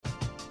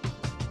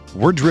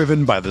We're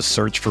driven by the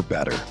search for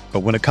better. But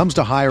when it comes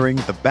to hiring,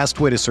 the best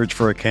way to search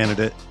for a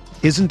candidate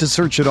isn't to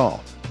search at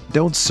all.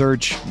 Don't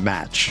search,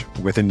 match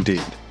with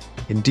Indeed.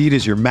 Indeed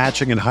is your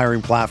matching and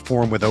hiring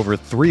platform with over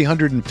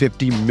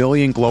 350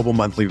 million global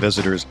monthly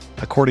visitors,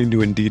 according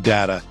to Indeed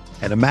data,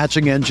 and a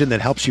matching engine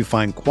that helps you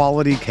find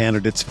quality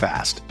candidates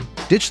fast.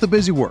 Ditch the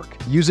busy work.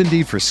 Use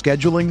Indeed for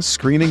scheduling,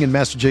 screening, and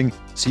messaging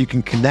so you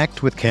can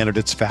connect with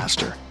candidates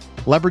faster.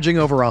 Leveraging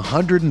over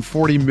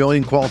 140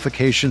 million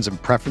qualifications and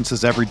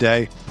preferences every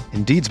day,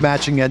 Indeed's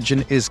matching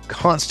engine is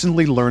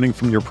constantly learning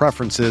from your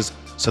preferences,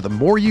 so the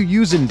more you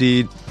use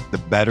Indeed, the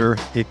better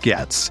it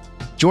gets.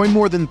 Join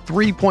more than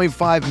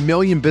 3.5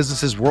 million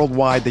businesses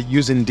worldwide that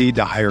use Indeed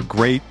to hire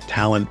great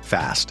talent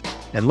fast.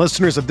 And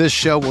listeners of this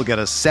show will get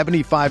a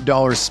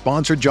 $75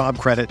 sponsored job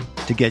credit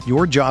to get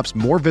your jobs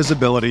more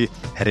visibility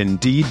at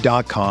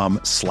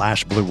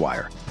Indeed.com/Blue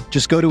Wire.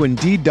 Just go to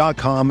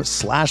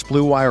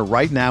Indeed.com/Blue Wire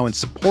right now and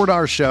support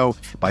our show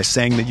by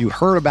saying that you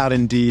heard about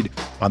Indeed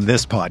on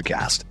this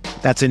podcast.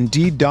 That's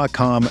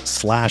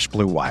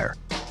Indeed.com/Blue Wire.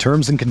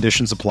 Terms and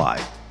conditions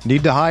apply.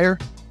 Need to hire?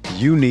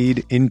 You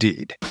need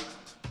Indeed.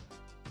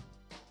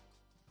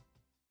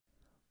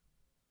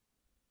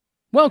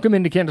 Welcome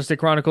into Candlestick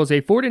Chronicles, a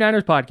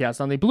 49ers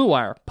podcast on the Blue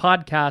Wire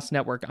Podcast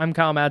Network. I'm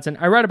Kyle Madsen.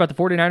 I write about the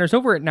 49ers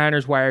over at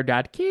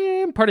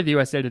NinersWire.com, part of the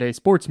USA Today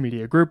Sports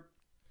Media Group.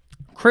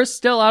 Chris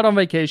still out on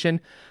vacation,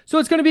 so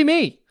it's going to be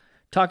me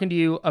talking to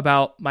you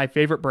about my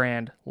favorite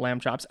brand, Lamb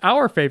Chops,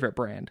 our favorite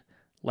brand,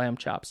 Lamb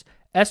Chops.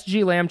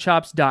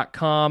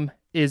 SGLambchops.com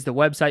is the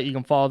website. You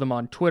can follow them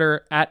on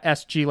Twitter at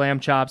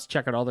SGLambchops.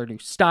 Check out all their new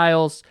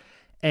styles.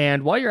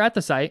 And while you're at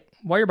the site,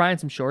 while you're buying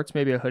some shorts,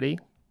 maybe a hoodie,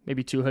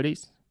 maybe two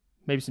hoodies,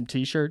 maybe some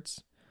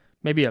t-shirts,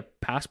 maybe a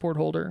passport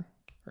holder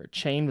or a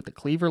chain with the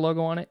Cleaver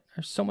logo on it.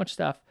 There's so much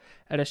stuff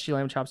at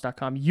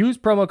SGLambchops.com. Use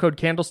promo code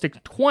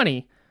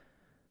Candlestick20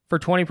 for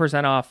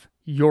 20% off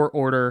your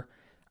order.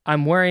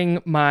 I'm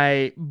wearing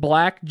my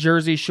black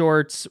jersey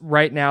shorts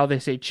right now. They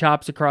say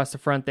Chops across the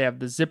front. They have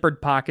the zippered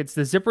pockets.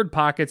 The zippered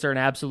pockets are an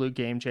absolute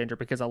game changer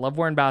because I love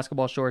wearing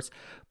basketball shorts,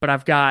 but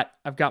I've got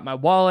my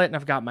wallet and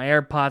I've got my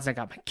AirPods and I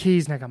got my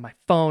keys and I got my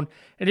phone.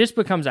 It just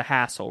becomes a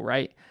hassle,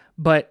 right?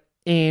 But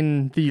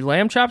in the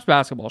Lamb Chops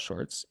basketball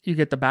shorts, you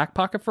get the back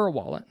pocket for a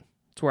wallet.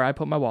 It's where I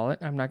put my wallet.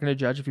 I'm not going to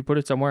judge if you put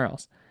it somewhere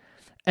else.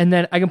 And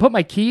then I can put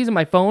my keys and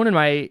my phone and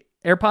my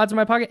AirPods in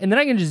my pocket, and then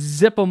I can just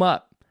zip them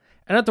up.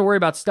 I don't have to worry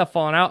about stuff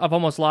falling out. I've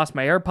almost lost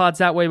my AirPods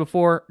that way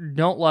before.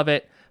 Don't love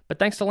it. But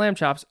thanks to Lamb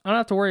Chops, I don't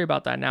have to worry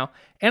about that now.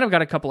 And I've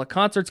got a couple of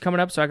concerts coming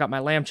up, so I got my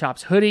Lamb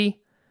Chops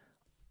hoodie.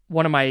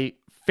 One of my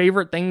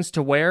favorite things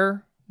to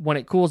wear when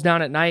it cools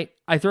down at night.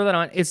 I throw that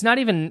on. It's not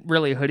even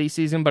really hoodie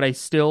season, but I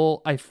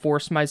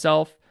force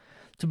myself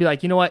to be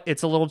like, you know what?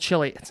 It's a little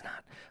chilly. It's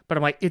not. But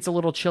I'm like, it's a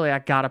little chilly. I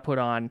got to put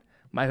on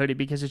my hoodie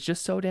because it's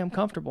just so damn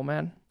comfortable,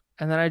 man.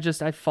 And then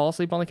I fall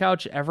asleep on the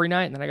couch every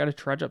night, and then I got to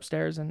trudge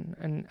upstairs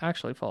and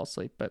actually fall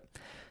asleep. But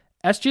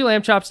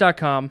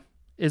SGLambchops.com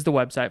is the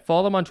website.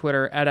 Follow them on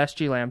Twitter at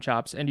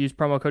SGLambchops and use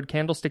promo code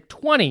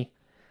Candlestick20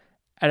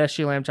 at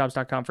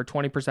SGLambchops.com for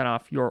 20%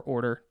 off your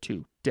order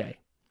today.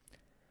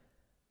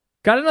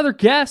 Got another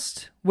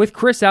guest with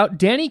Chris out,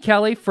 Danny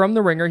Kelly from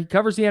The Ringer. He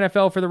covers the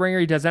NFL for The Ringer.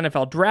 He does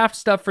NFL draft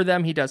stuff for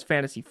them. He does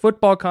fantasy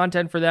football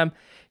content for them.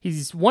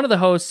 He's one of the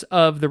hosts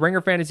of The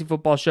Ringer Fantasy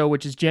Football Show,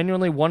 which is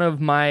genuinely one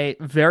of my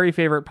very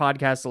favorite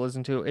podcasts to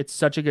listen to. It's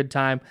such a good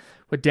time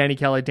with Danny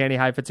Kelly, Danny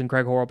Heifetz, and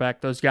Craig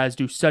Horlbeck. Those guys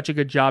do such a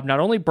good job, not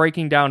only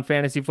breaking down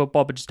fantasy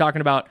football, but just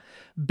talking about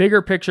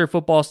bigger picture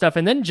football stuff,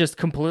 and then just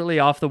completely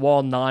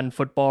off-the-wall,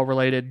 non-football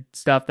related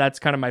stuff. That's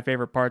kind of my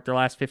favorite part. Their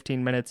last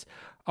 15 minutes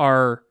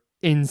are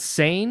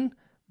insane,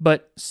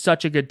 but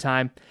such a good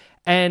time.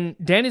 And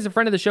Danny's a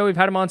friend of the show. We've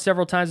had him on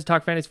several times to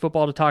talk fantasy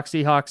football, to talk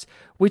Seahawks.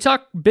 We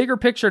talk bigger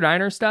picture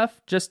Niners stuff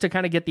just to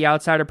kind of get the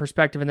outsider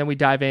perspective, and then we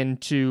dive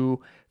into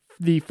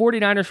the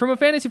 49ers from a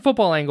fantasy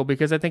football angle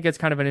because I think it's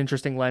kind of an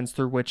interesting lens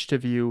through which to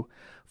view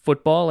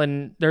football,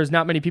 and there's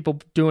not many people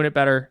doing it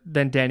better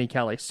than Danny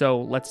Kelly. So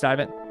let's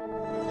dive in.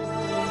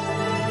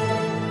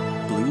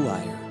 Blue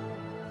Wire.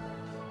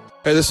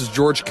 Hey, this is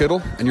George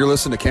Kittle, and you're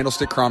listening to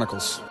Candlestick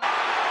Chronicles.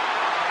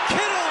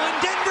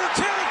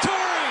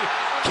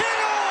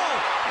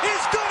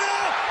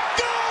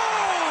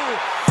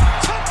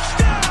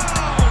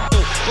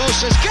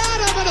 Has got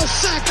him and he'll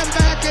sack him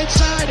back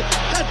inside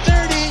the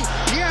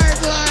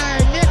 30-yard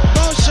line. Nick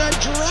Bosa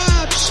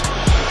drops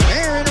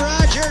Aaron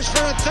Rodgers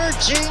for a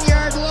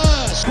 13-yard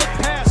loss. Quick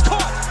pass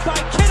caught by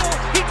Kittle.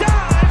 He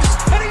dives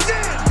and he's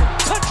in.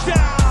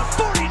 Touchdown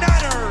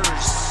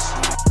 49ers.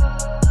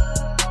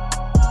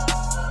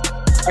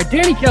 All right,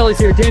 Danny Kelly's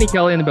here. Danny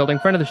Kelly in the building,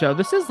 friend of the show.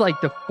 This is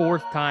like the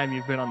fourth time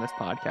you've been on this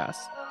podcast.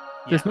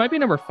 Yeah. This might be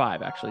number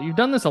 5, actually. You've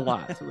done this a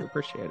lot, so we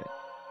appreciate it.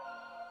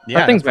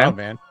 Yeah, things, no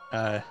problem,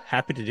 man.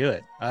 Happy to do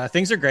it.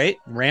 Things are great.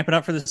 Ramping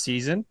up for the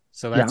season,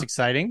 so that's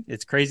exciting.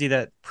 It's crazy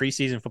that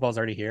preseason football is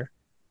already here.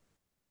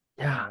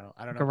 Yeah,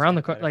 I don't know. Around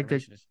the like the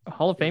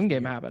Hall of Fame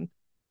game happened.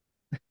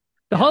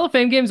 The Hall of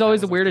Fame game is always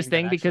the weirdest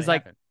thing because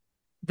like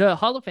the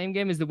Hall of Fame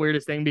game is the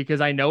weirdest thing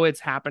because I know it's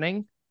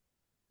happening,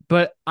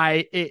 but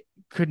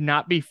could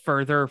not be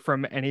further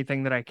from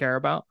anything that I care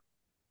about.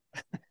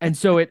 And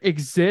so it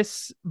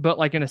exists, but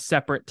like in a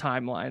separate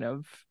timeline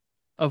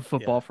of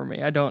football for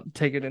me. I don't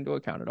take it into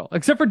account at all,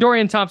 except for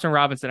Dorian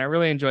Thompson-Robinson. I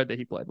really enjoyed that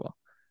he played well.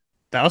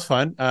 That was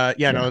fun.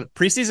 No,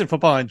 preseason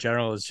football in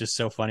general is just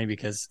so funny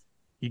because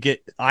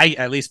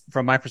at least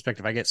from my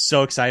perspective, I get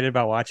so excited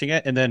about watching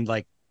it. And then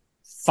like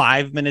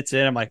 5 minutes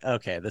in, I'm like,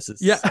 okay, this is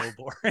so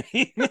boring.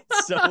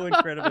 It's so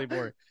incredibly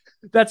boring.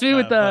 That's me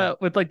with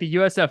like the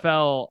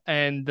USFL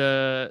and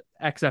the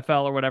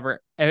XFL or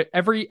whatever.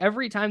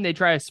 Every time they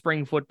try a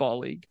spring football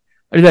league,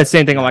 I do that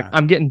same thing. I'm like,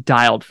 I'm getting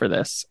dialed for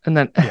this. And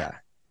then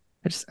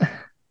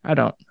I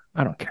don't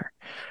care.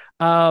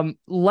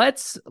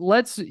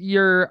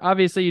 You're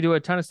obviously you do a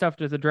ton of stuff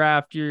to the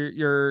draft.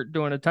 You're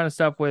doing a ton of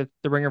stuff with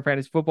the Ringer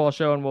Fantasy Football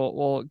Show, and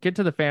we'll get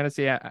to the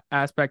fantasy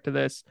aspect of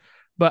this.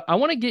 But I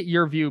want to get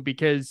your view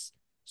because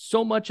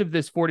so much of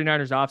this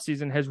 49ers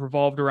offseason has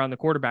revolved around the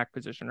quarterback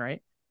position,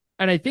 right?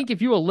 And I think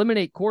if you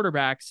eliminate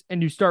quarterbacks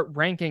and you start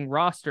ranking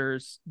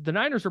rosters, the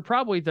Niners are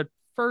probably the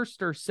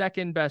first or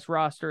second best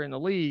roster in the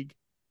league.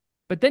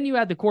 But then you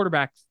add the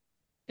quarterbacks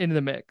into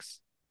the mix.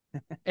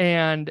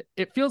 And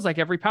it feels like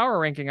every power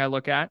ranking I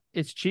look at,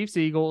 it's Chiefs,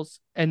 Eagles,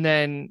 and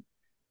then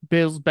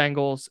Bills,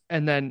 Bengals,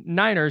 and then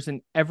Niners.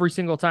 And every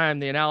single time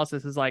the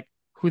analysis is like,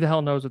 who the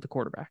hell knows with the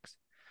quarterbacks?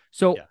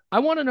 So I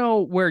want to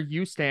know where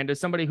you stand as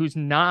somebody who's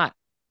not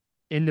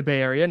in the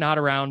Bay Area, not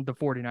around the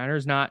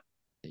 49ers, not,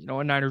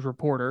 a Niners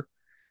reporter.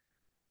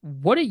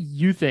 What do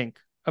you think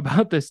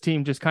about this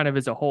team just kind of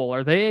as a whole?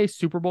 Are they a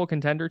Super Bowl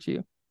contender to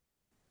you?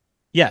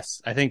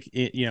 Yes, I think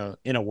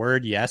in a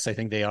word, yes, I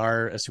think they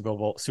are a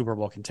Super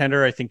Bowl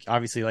contender. I think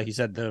obviously, like you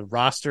said, the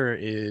roster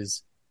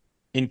is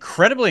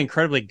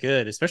incredibly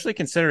good, especially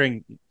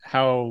considering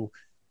how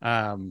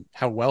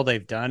well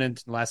they've done in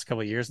the last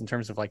couple of years in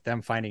terms of like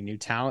them finding new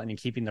talent and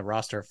keeping the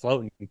roster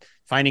afloat and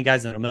finding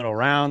guys in the middle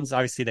rounds.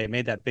 Obviously, they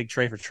made that big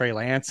trade for Trey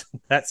Lance.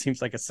 That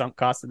seems like a sunk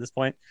cost at this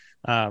point.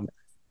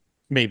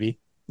 Maybe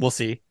we'll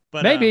see,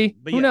 but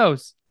who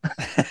knows?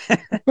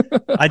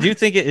 I do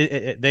think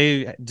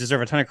they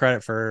deserve a ton of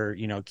credit for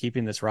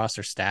keeping this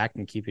roster stacked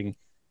and keeping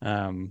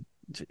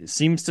it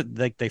seems to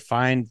like they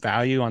find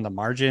value on the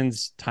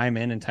margins time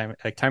and time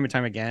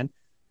again.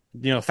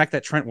 The fact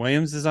that Trent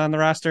Williams is on the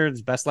roster,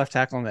 the best left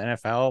tackle in the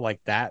NFL, like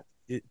that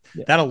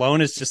that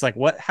alone is just like,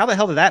 what? How the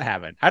hell did that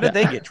happen? How did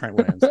they get Trent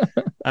Williams?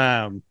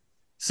 But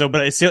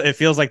it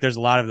feels like there's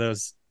a lot of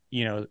those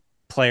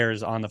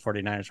players on the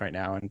 49ers right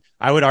now, and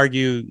I would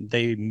argue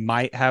they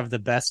might have the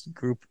best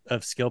group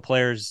of skill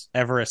players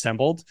ever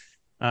assembled.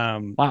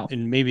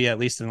 And maybe at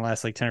least in the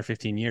last like 10 or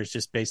 15 years,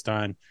 just based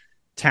on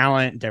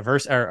talent,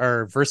 diverse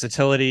or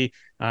versatility,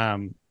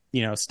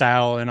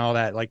 style and all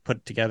that like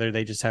put together.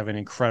 They just have an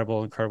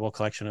incredible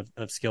collection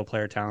of skill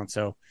player talent.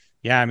 So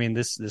yeah, I mean,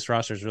 this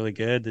roster is really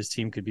good. This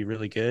team could be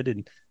really good.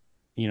 And,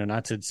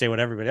 not to say what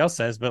everybody else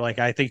says, but like,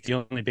 I think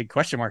the only big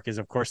question mark is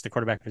of course the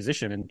quarterback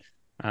position.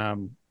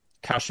 And,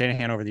 Kyle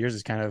Shanahan over the years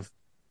has kind of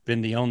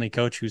been the only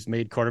coach who's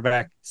made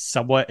quarterback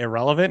somewhat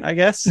irrelevant, I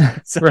guess.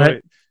 So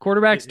right.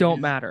 Quarterbacks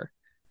don't matter.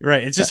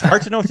 Right. It's just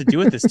hard to know what to do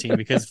with this team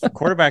because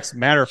quarterbacks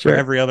matter for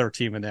every other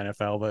team in the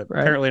NFL, but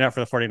apparently not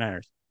for the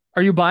 49ers.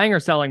 Are you buying or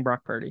selling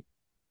Brock Purdy?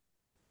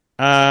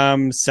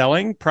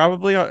 Selling,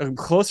 probably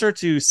closer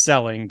to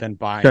selling than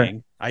buying. Sure.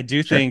 I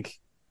do think,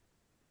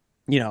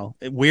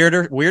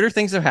 weirder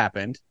things have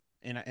happened.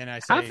 And I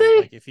say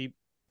like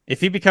if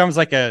he becomes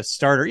like a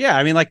starter,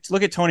 I mean, like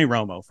look at Tony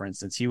Romo, for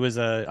instance. He was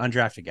a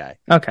undrafted guy.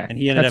 Okay. And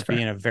he ended up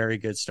being a very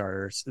good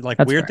starter. Like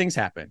weird things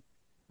happen.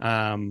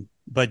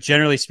 But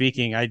generally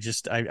speaking,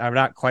 I'm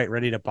not quite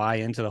ready to buy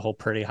into the whole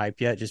Purdy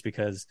hype yet, just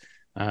because,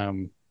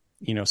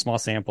 small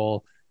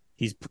sample.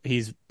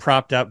 He's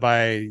propped up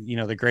by,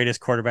 the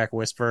greatest quarterback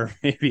whisperer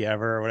maybe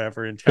ever or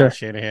whatever in Kyle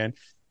Shanahan.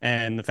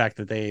 And the fact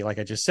that they, like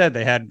I just said,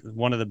 they had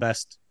one of the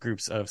best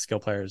groups of skill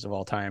players of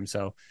all time.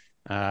 So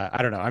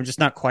I don't know. I'm just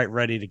not quite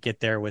ready to get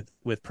there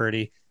with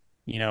Purdy.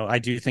 I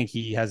do think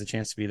he has a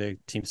chance to be the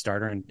team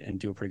starter and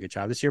do a pretty good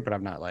job this year, but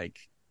I'm not like,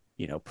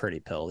 Purdy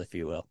pilled, if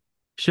you will.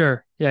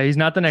 Sure. Yeah. He's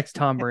not the next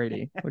Tom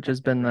Brady, which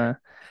has been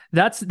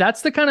that's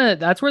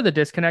where the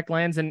disconnect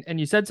lands. And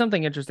you said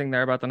something interesting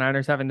there about the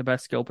Niners having the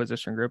best skill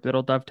position group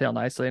that'll dovetail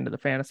nicely into the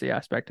fantasy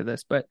aspect of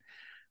this. But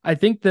I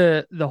think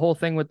the whole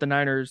thing with the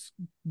Niners,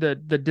 the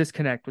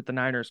disconnect with the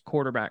Niners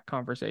quarterback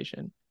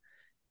conversation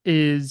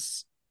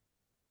is,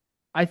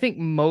 I think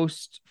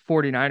most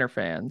 49er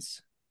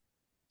fans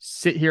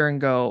sit here and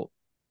go,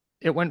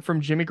 it went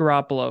from Jimmy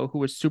Garoppolo, who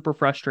was super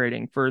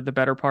frustrating for the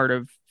better part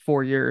of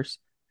 4 years,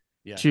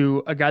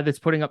 to a guy that's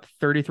putting up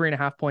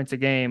 33.5 points a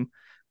game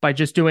by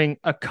just doing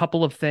a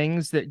couple of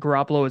things that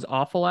Garoppolo is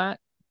awful at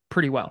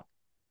pretty well.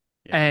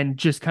 Yeah. And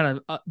just kind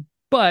of,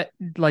 but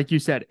like you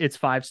said, it's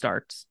 5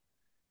 starts.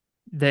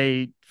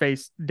 They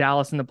faced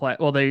Dallas in the play.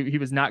 Well, he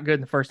was not good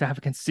in the first half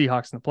against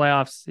Seahawks in the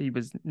playoffs. He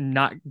was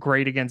not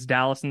great against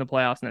Dallas in the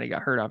playoffs, and then he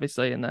got hurt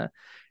obviously in the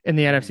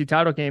NFC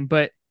title game.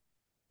 But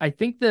I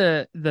think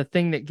the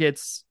thing that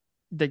gets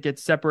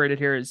separated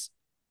here is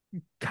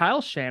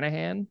Kyle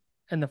Shanahan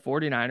and the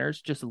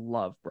 49ers just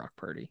love Brock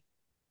Purdy.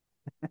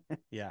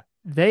 Yeah.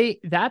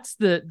 That's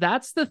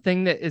the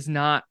thing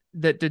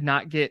that did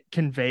not get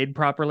conveyed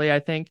properly. I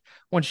think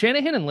when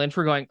Shanahan and Lynch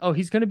were going, oh,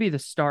 he's going to be the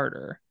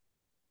starter.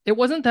 It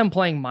wasn't them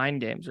playing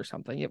mind games or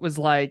something. It was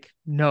like,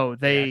 no,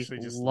 they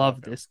love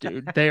this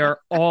dude. They are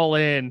all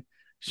in.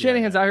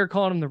 Shanahan's out here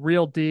calling him the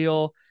real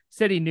deal.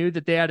 Said he knew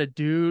that they had a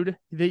dude.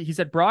 He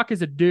said Brock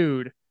is a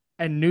dude,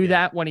 and knew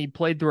that when he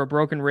played through a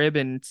broken rib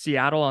in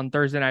Seattle on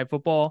Thursday Night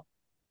Football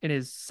in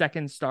his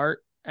second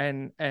start,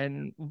 and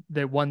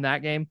they won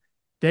that game.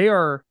 They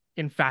are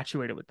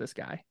infatuated with this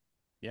guy.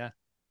 Yeah.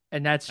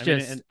 And that's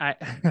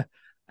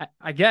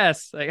I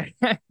guess, like,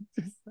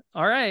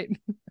 all right.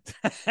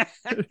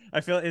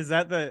 I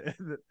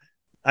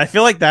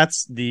feel like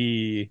that's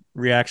the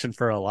reaction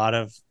for a lot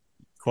of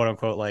quote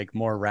unquote like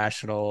more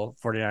rational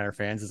 49er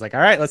fans. Is like, all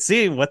right, let's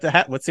see what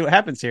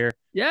happens here.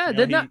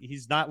 Yeah,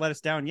 he's not let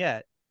us down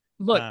yet.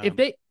 Look,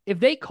 if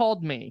they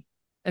called me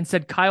and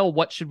said, Kyle,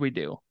 what should we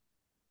do?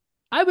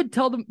 I would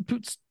tell them,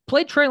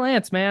 play Trey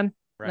Lance, man.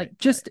 Right.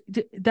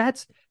 Like,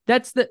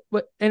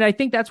 and I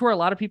think that's where a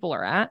lot of people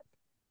are at.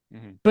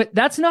 Mm-hmm. But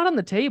that's not on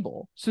the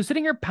table. So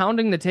sitting here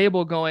pounding the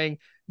table going,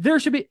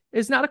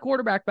 it's not a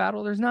quarterback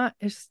battle.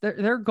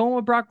 They're going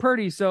with Brock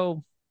Purdy.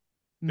 So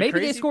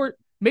maybe they score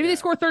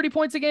 30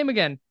 points a game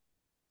again.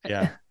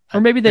 Yeah.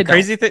 Or maybe they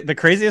don't. The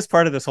craziest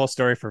part of this whole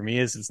story for me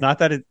is it's not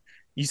that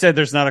you said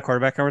there's not a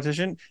quarterback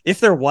competition. If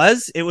there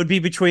was, it would be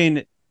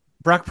between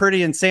Brock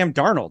Purdy and Sam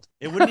Darnold.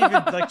 It wouldn't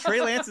even like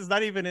Trey Lance is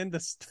not even in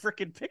this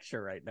freaking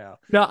picture right now.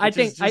 No, I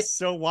think it's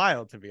so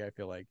wild to me. I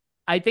feel like.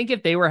 I think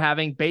if they were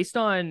having, based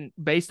on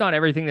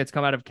everything that's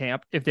come out of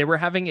camp, if they were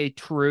having a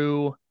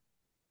true,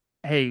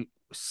 hey,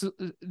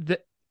 the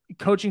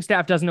coaching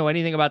staff doesn't know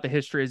anything about the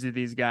histories of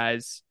these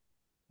guys,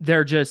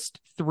 they're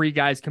just three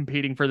guys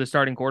competing for the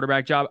starting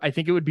quarterback job, I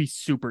think it would be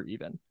super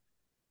even.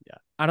 Yeah.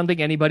 I don't think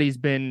anybody's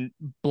been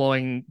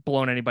blown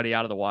anybody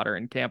out of the water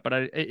in camp,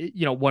 but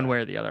one way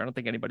or the other, I don't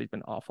think anybody's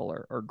been awful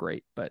or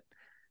great, but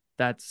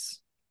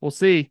we'll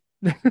see.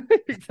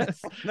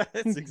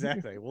 That's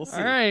exactly. We'll see.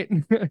 All right.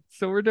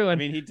 So we're doing. I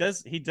mean,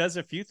 he does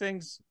a few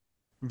things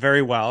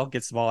very well.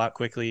 Gets the ball out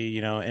quickly,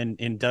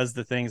 and does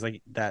the things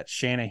like that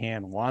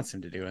Shanahan wants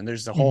him to do. And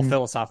there's a whole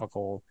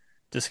philosophical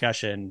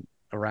discussion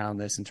around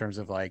this in terms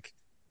of like,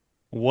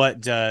 what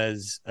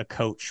does a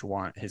coach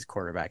want his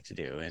quarterback to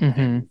do?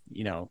 And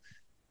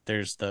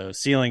there's the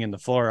ceiling and the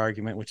floor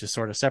argument, which is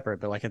sort of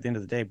separate. But like at the end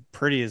of the day,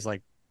 Purdy is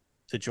like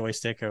the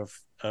joystick of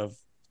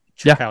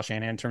Kyle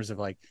Shanahan in terms of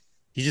like.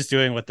 He's just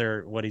doing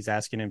what he's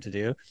asking him to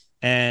do.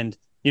 And,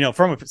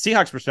 from a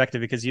Seahawks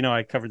perspective, because,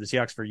 I covered the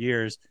Seahawks for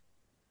years,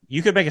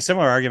 you could make a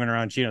similar argument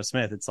around Geno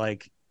Smith. It's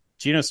like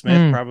Geno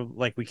Smith probably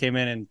like we came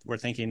in and we're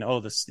thinking,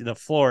 oh, the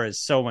floor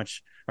is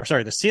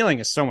the ceiling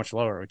is so much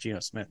lower with Geno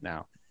Smith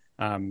now.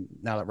 Now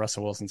that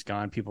Russell Wilson's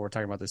gone, people were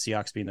talking about the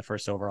Seahawks being the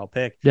first overall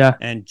pick. Yeah.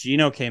 And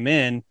Geno came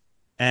in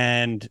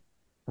and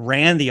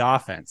ran the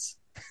offense.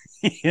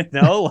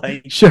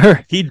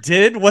 Sure, he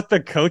did what the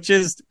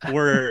coaches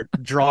were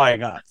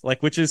drawing up,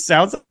 like, which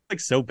sounds like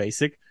so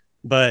basic,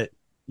 but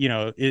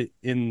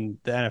in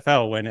the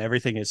NFL when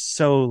everything is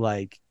so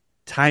like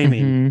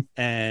timing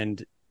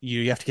and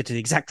you have to get to the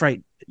exact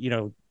right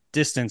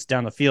distance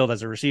down the field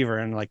as a receiver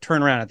and like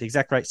turn around at the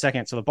exact right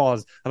second so the ball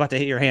is about to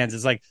hit your hands.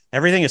 It's like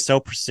everything is so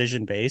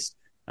precision based.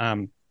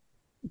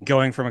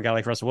 Going from a guy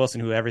like Russell Wilson,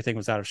 who everything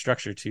was out of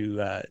structure,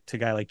 to a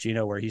guy like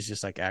Geno, where he's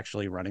just like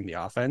actually running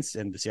the offense,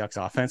 and the Seahawks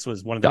offense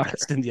was one of the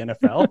best in the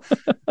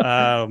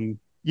NFL.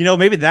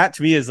 Maybe that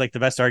to me is like the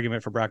best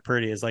argument for Brock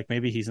Purdy is like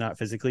maybe he's not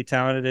physically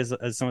talented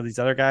as some of these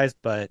other guys,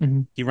 but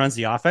he runs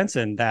the offense,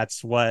 and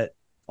that's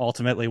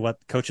ultimately what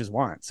coaches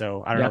want.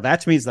 So I don't know.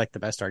 That to me is like the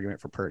best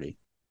argument for Purdy.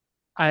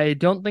 I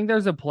don't think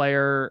there's a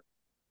player.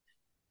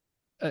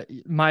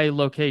 My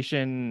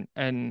location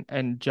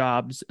and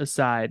jobs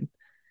aside,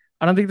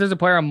 I don't think there's a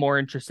player I'm more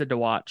interested to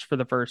watch for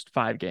the first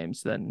 5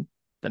 games than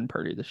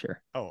Purdy this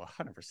year. Oh,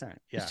 100%.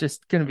 Yeah. It's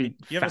just going to be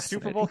you have a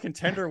Super Bowl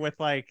contender with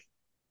like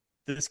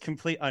this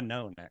complete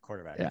unknown at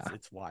quarterback. Yeah.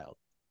 It's wild.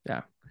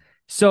 Yeah.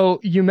 So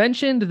you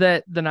mentioned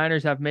that the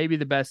Niners have maybe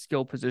the best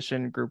skill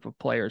position group of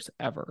players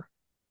ever.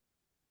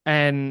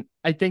 And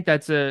I think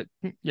that's a,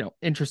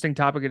 interesting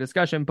topic of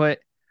discussion, but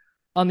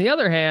on the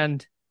other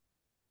hand,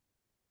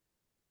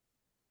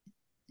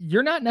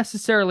 you're not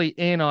necessarily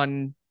in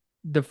on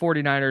the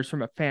 49ers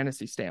from a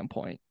fantasy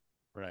standpoint.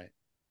 Right.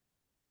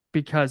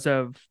 Because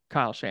of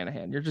Kyle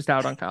Shanahan. You're just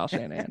out on Kyle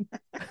Shanahan.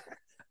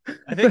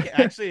 I think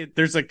actually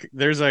there's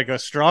like a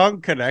strong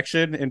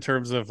connection in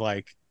terms of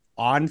like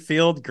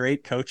on-field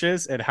great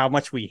coaches and how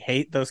much we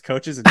hate those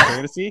coaches in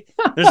fantasy.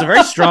 There's a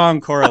very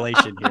strong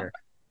correlation here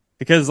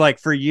because like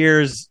for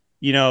years,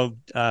 Bill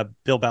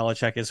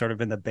Belichick has sort of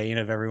been the bane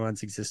of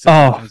everyone's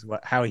existence.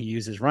 How he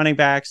uses running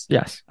backs.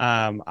 Yes.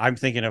 I'm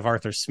thinking of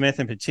Arthur Smith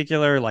in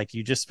particular. Like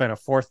you just spent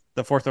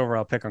the fourth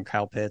overall pick on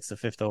Kyle Pitts, the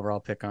 5th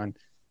overall pick on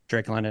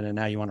Drake London, and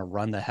now you want to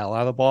run the hell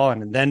out of the ball.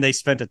 And then they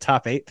spent a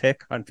top 8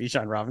 pick on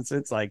Bijan Robinson.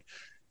 It's like,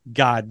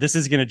 God, this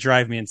is going to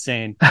drive me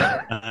insane.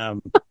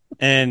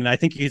 And I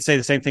think you could say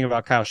the same thing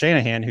about Kyle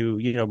Shanahan, who,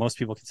 most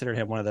people consider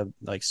him one of the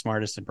like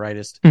smartest and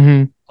brightest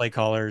play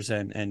callers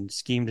and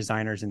scheme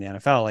designers in the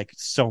NFL. Like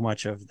so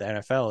much of the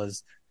NFL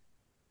is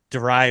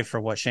derived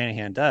from what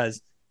Shanahan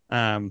does.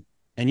 And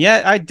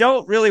yet I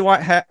don't really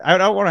I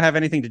don't want to have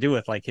anything to do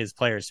with like his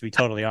players, to be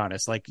totally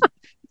honest. Like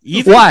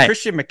even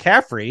Christian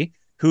McCaffrey,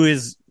 who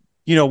is,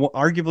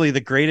 arguably the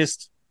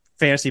greatest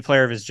fantasy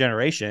player of his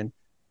generation,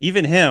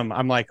 even him,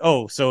 I'm like,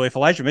 oh, so if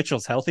Elijah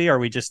Mitchell's healthy, are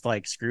we just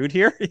like screwed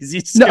here? Is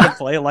he just going to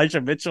play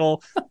Elijah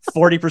Mitchell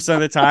 40%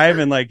 of the time?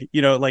 And like,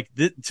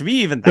 to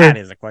me, even that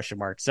is a question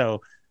mark.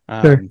 So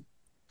I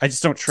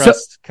just don't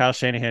trust Kyle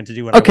Shanahan to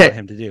do what I want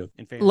him to do.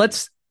 In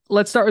fantasy.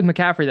 Let's start with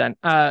McCaffrey then.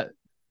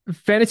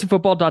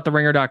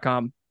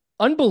 Fantasyfootball.theringer.com.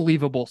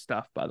 Unbelievable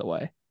stuff, by the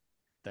way.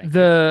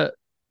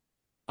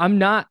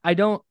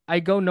 I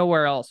go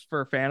nowhere else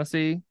for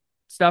fantasy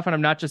stuff. And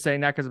I'm not just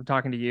saying that because I'm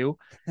talking to you.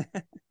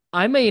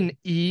 I'm an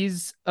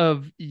ease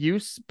of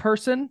use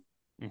person.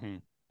 Mm-hmm.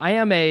 I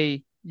am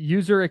a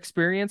user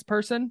experience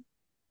person.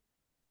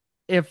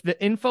 If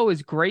the info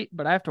is great,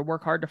 but I have to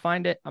work hard to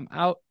find it, I'm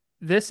out.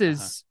 This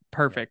is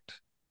perfect.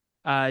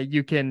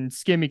 You can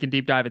skim, you can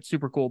deep dive. It's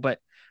super cool. But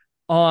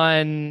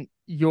on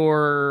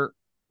your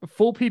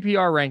full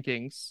PPR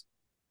rankings,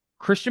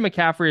 Christian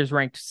McCaffrey is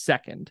ranked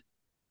second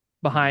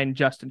behind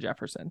Justin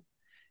Jefferson.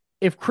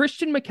 If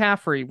Christian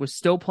McCaffrey was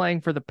still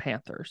playing for the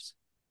Panthers,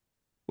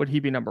 would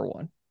he be number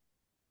one?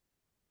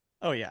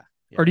 Oh, yeah.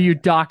 Or do you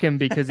dock him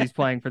because he's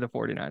playing for the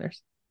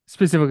 49ers?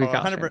 Specifically,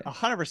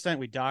 100%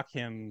 we dock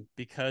him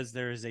because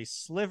there is a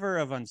sliver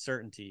of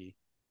uncertainty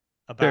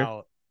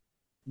about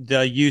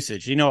the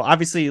usage.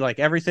 Obviously, like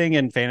everything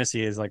in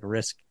fantasy is like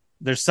risk.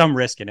 There's some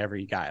risk in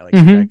every guy. Like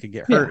a guy could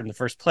get hurt in the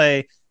first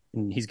play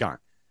and he's gone.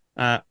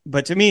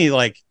 But to me,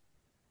 like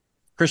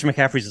Christian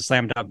McCaffrey's a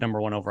slam dunk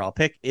number one overall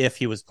pick if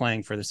he was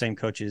playing for the same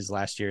coaches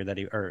last year that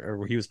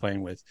he was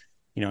playing with,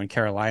 in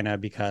Carolina,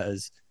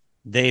 because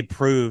they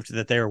proved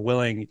that they were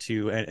willing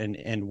to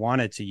and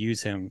wanted to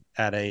use him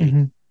at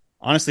a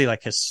honestly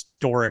like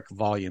historic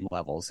volume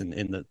levels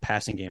in the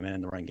passing game and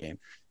in the run game.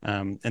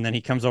 And then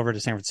he comes over to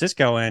San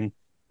Francisco and,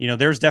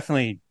 there's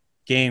definitely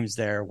games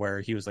there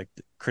where he was like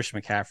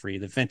Christian McCaffrey,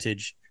 the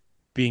vintage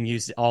being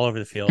used all over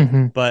the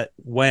field. But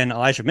when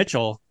Elijah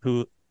Mitchell,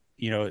 who,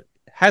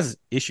 has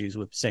issues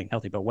with staying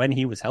healthy, but when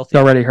he was healthy,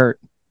 already hurt.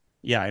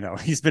 Yeah, I know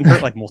he's been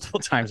hurt like multiple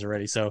times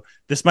already. So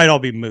this might all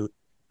be moot.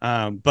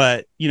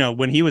 But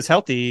when he was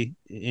healthy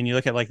and you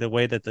look at like the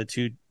way that the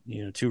two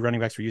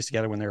running backs were used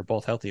together when they were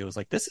both healthy, it was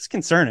like, this is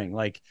concerning.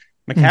 Like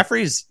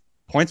McCaffrey's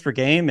points per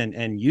game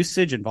and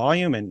usage and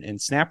volume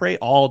and snap rate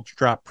all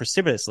dropped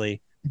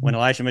precipitously when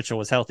Elijah Mitchell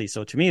was healthy.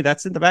 So to me,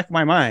 that's in the back of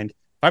my mind. If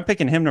I'm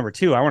picking him number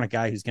two, I want a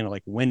guy who's going to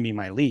like win me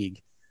my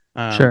league.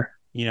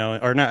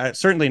 Or not,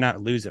 certainly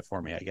not lose it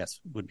for me, I guess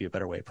would be a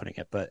better way of putting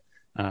it. But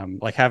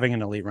like having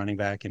an elite running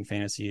back in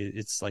fantasy,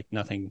 it's like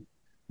nothing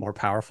more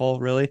powerful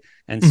really.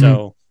 And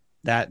so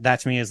that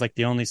to me is like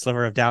the only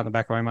sliver of doubt in the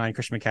back of my mind.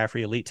 Christian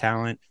McCaffrey, elite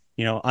talent,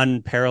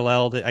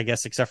 unparalleled, I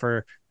guess, except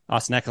for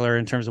Austin Eckler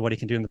in terms of what he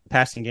can do in the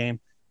passing game.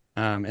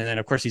 And then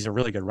of course he's a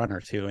really good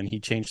runner too. And he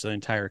changed the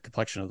entire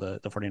complexion of the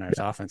 49ers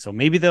offense. So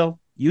maybe they'll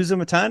use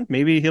him a ton.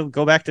 Maybe he'll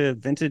go back to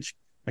vintage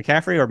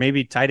McCaffrey, or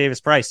maybe Ty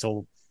Davis Price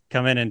will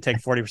come in and take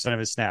 40% of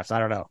his snaps. I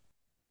don't know.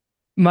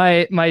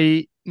 My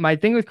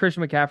thing with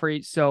Christian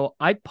McCaffrey. So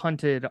I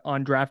punted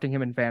on drafting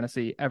him in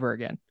fantasy ever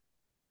again,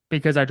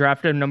 because I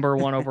drafted him number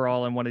one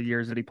overall in one of the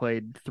years that he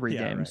played 3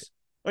 games.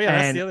 Right. Oh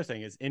yeah, that's the other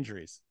thing is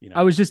injuries.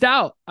 I was just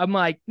out. I'm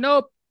like,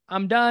 nope,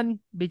 I'm done,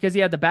 because he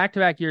had the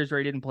back-to-back years where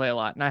he didn't play a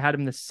lot, and I had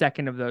him the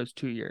second of those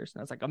 2 years.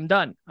 And I was like, I'm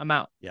done. I'm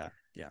out. Yeah.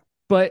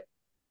 But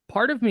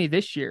part of me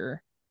this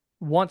year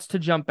wants to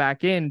jump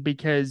back in,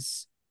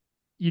 because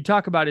you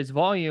talk about his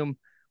volume.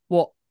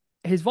 Well,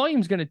 his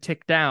volume's going to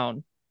tick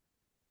down,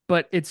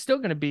 but it's still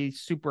going to be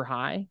super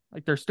high.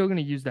 Like they're still going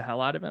to use the hell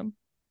out of him.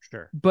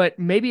 Sure. But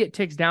maybe it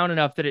ticks down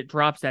enough that it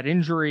drops that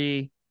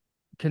injury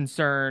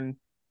concern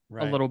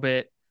a little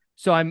bit.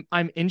 So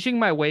I'm inching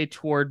my way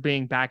toward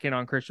being back in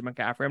on Christian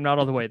McCaffrey. I'm not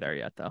all the way there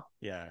yet, though.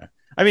 Yeah.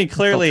 I mean,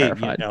 clearly,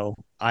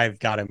 I've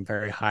got him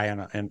very high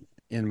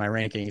in my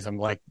rankings. I'm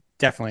like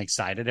definitely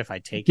excited if I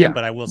take him,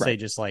 but I will say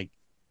just like,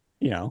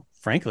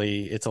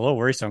 frankly, it's a little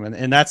worrisome.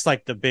 And that's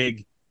like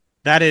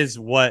that is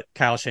what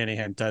Kyle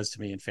Shanahan does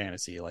to me in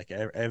fantasy. Like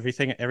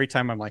every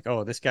time I'm like,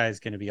 oh, this guy's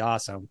going to be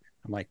awesome.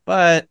 I'm like,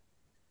 but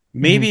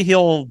maybe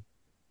he'll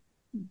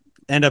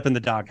end up in the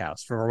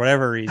doghouse for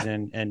whatever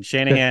reason. And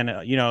Shanahan,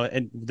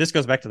 and this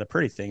goes back to the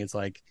Purdy thing. It's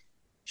like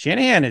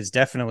Shanahan is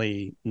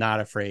definitely not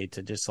afraid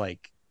to just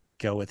like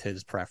go with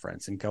his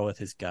preference and go with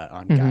his gut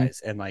on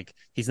guys. And like,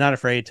 he's not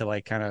afraid to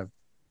like kind of,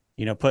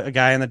 put a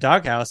guy in the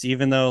doghouse,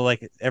 even though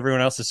like everyone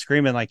else is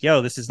screaming like,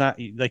 yo, this is not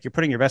like you're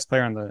putting your best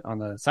player on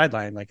the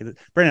sideline. Like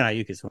Brandon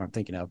Ayuk is who I'm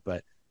thinking of,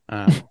 but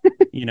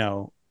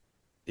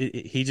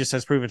he just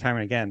has proven time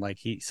and again, like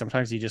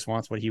sometimes he just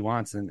wants what he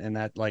wants. And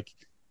that like,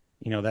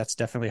 that's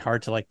definitely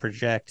hard to like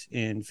project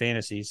in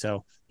fantasy.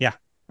 So yeah,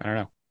 I don't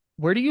know.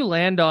 Where do you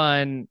land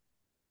on,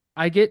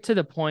 I get to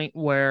the point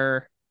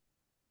where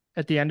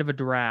at the end of a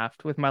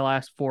draft with my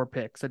last 4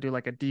 picks. I do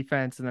like a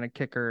defense and then a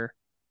kicker,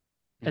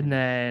 and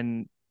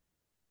then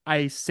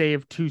I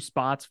save 2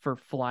 spots for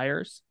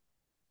flyers.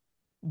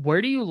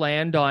 Where do you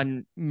land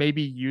on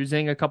maybe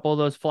using a couple of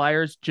those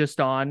flyers just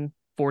on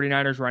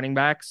 49ers running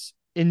backs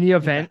in the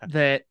event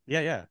that,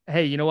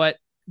 hey, you know what?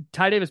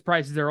 Ty Davis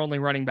Price is their only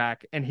running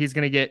back, and he's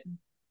going to get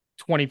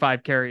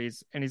 25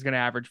 carries, and he's going to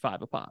average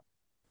 5 a pop.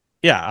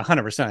 Yeah,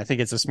 100%. I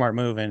think it's a smart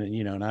move, and,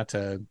 not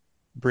to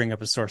bring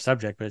up a sore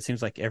subject, but it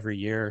seems like every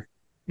year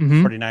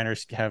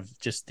 49ers have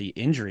just the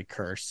injury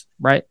curse.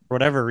 Right. For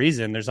whatever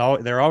reason,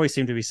 there always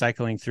seem to be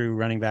cycling through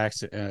running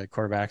backs,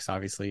 quarterbacks,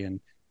 obviously,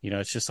 and,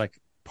 it's just like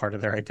part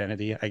of their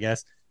identity, I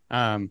guess.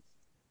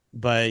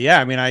 But yeah,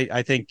 I mean,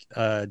 I think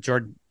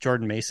Jordan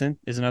Mason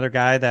is another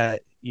guy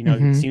that,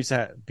 seems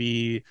to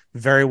be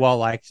very well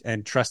liked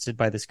and trusted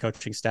by this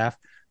coaching staff.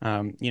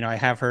 I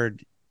have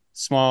heard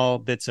small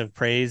bits of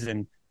praise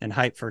and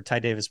hype for Ty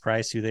Davis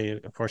Price, who they,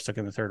 of course, took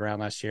in the 3rd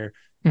round last year.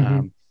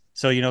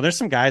 So, there's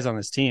some guys on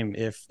this team.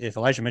 If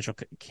Elijah Mitchell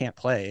can't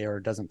play or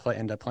doesn't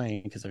end up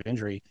playing because of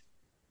injury,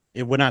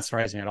 it would not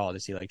surprise me at all to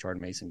see like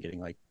Jordan Mason getting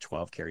like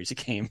 12 carries a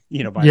game,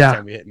 by the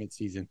time we hit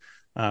midseason,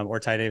 or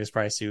Ty Davis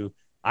Price, who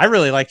I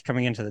really liked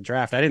coming into the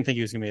draft. I didn't think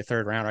he was going to be a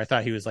 3rd rounder. I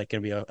thought he was like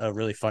going to be a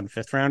really fun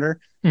 5th rounder,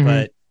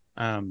 but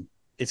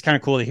it's kind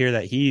of cool to hear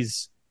that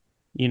he's,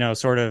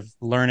 sort of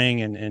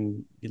learning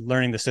and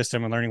learning the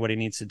system and learning what he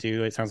needs to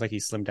do. It sounds like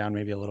he's slimmed down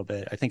maybe a little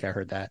bit. I think I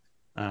heard that.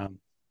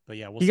 But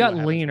yeah, he got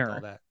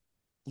leaner.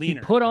 He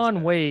put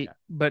on weight,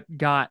 but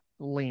got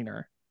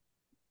leaner.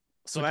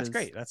 So that's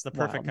great. That's the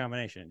perfect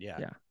combination.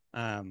 Yeah.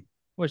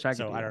 Wish I could.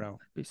 So I don't know.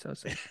 Be so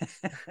sick.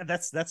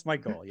 That's my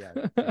goal. Yeah.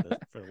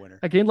 For the winter.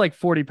 I gained like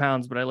 40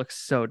 pounds, but I look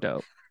so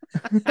dope.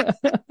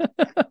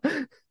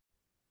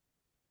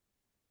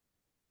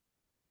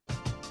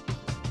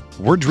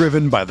 We're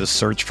driven by the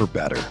search for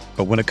better.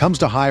 But when it comes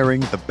to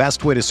hiring, the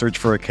best way to search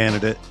for a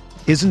candidate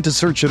isn't to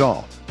search at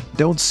all.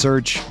 Don't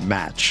search,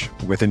 match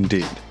with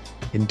Indeed.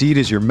 Indeed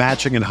is your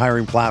matching and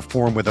hiring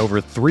platform with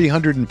over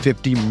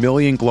 350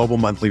 million global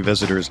monthly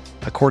visitors,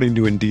 according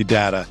to Indeed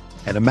data,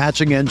 and a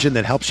matching engine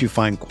that helps you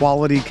find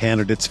quality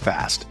candidates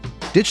fast.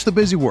 Ditch the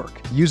busy work.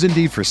 Use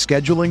Indeed for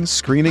scheduling,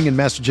 screening, and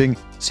messaging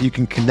so you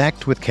can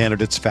connect with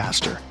candidates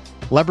faster.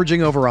 Leveraging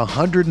over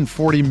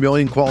 140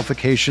 million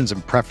qualifications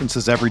and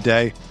preferences every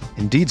day,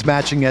 Indeed's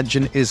matching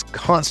engine is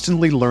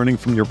constantly learning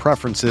from your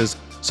preferences,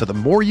 so the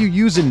more you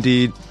use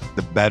Indeed,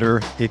 the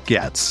better it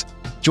gets.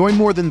 Join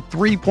more than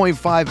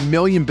 3.5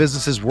 million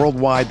businesses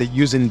worldwide that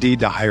use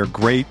Indeed to hire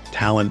great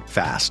talent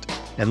fast.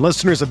 And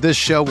listeners of this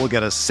show will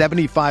get a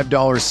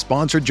 $75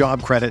 sponsored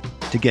job credit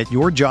to get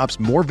your jobs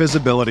more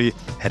visibility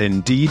at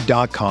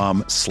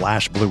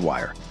Indeed.com/Blue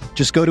Wire.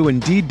 Just go to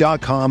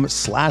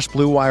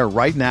Indeed.com/Blue Wire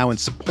right now and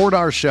support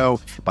our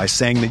show by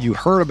saying that you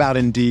heard about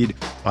Indeed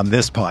on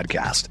this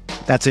podcast.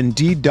 That's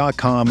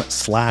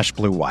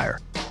Indeed.com/Blue Wire.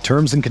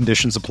 Terms and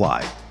conditions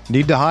apply.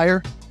 Need to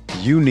hire?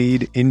 You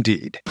need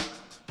Indeed.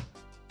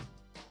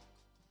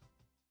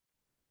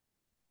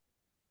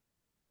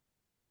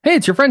 Hey,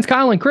 it's your friends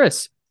Kyle and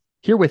Chris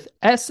here with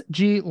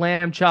SG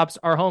Lamb Chops,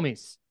 our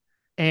homies,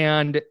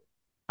 and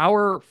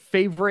our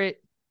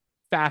favorite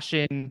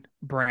fashion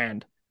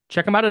brand.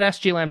 Check them out at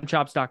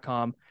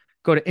sglambchops.com.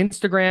 Go to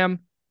Instagram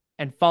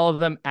and follow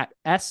them at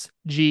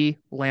SG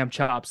Lamb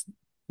Chops.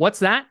 What's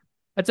that?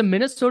 That's a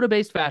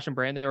Minnesota-based fashion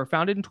brand. They were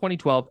founded in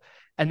 2012,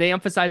 and they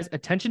emphasize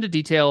attention to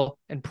detail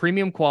and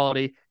premium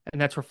quality, and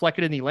that's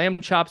reflected in the Lamb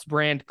Chops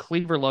brand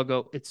cleaver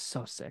logo. It's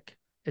so sick.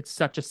 It's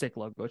such a sick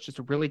logo. It's just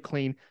a really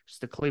clean,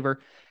 just a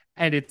cleaver,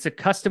 and it's a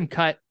custom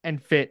cut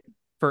and fit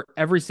for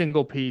every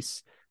single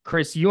piece.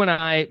 Chris, you and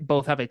I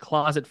both have a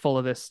closet full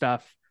of this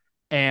stuff,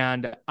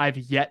 and I've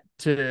yet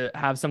to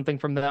have something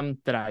from them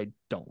that I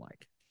don't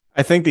like.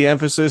 I think the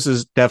emphasis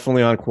is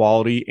definitely on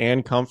quality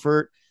and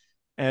comfort.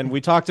 And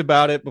we talked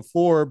about it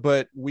before,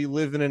 but we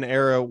live in an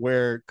era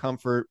where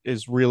comfort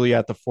is really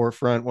at the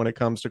forefront when it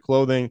comes to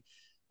clothing.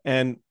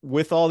 And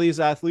with all these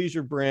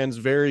athleisure brands,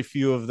 very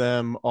few of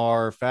them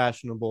are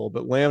fashionable.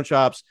 But Lamb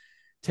Chops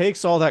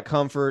takes all that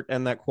comfort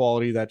and that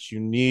quality that you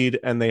need,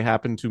 and they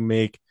happen to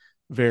make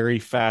very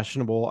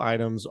fashionable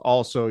items.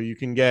 Also, you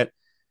can get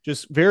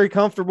just very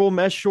comfortable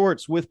mesh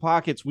shorts with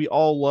pockets. We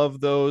all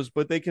love those,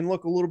 but they can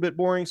look a little bit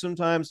boring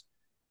sometimes.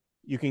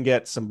 You can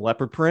get some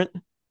leopard print.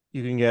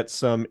 You can get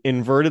some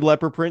inverted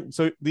leopard print.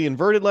 So the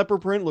inverted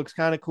leopard print looks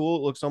kind of cool.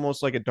 It looks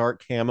almost like a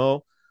dark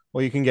camo.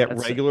 Well, you can get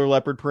regular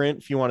leopard print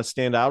if you want to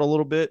stand out a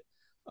little bit.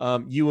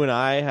 You and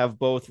I have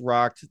both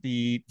rocked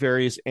the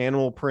various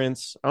animal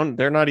prints.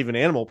 They're not even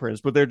animal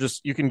prints, but they're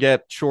just, you can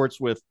get shorts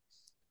with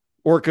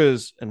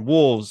orcas and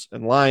wolves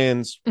and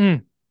lions,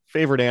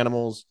 favorite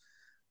animals.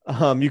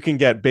 You can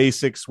get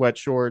basic sweat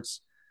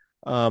shorts.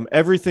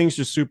 Everything's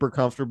just super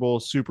comfortable,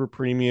 super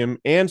premium,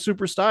 and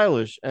super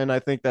stylish. And I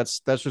think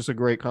that's just a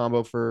great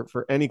combo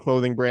for any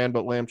clothing brand,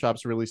 but Lamb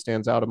Chops really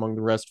stands out among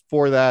the rest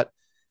for that.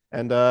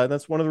 And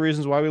that's one of the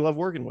reasons why we love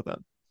working with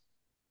them.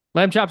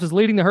 Lamb Chops is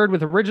leading the herd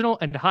with original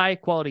and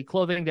high-quality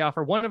clothing. They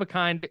offer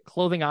one-of-a-kind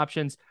clothing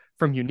options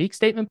from unique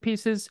statement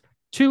pieces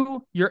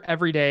to your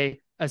everyday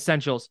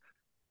essentials.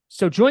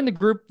 So join the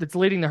group that's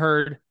leading the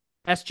herd,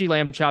 SG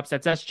Lamb Chops.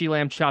 That's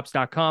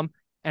sglambchops.com,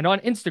 and on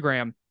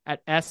Instagram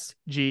at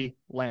SG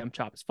Lamb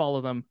Chops. Follow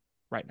them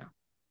right now.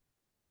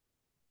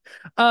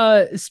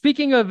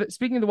 Speaking of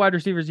the wide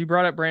receivers, you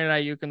brought up Brandon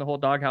Ayuk and the whole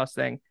doghouse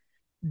thing.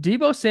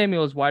 Deebo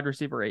Samuel is wide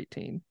receiver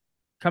 18,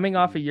 coming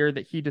off a year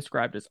that he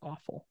described as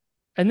awful.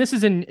 And this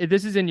is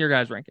in your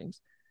guys' rankings.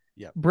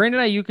 Yep.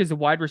 Brandon Ayuk is a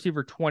wide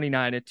receiver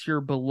 29, a tier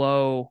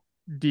below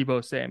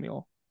Deebo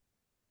Samuel.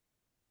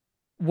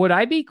 Would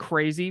I be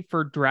crazy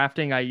for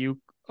drafting Ayuk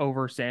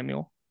over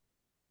Samuel?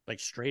 Like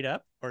straight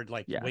up, or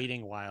like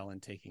waiting a while and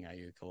taking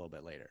Ayuk a little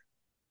bit later?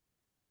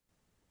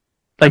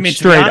 Like, I mean,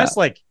 straight to be honest,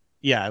 up.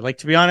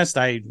 To be honest,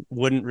 I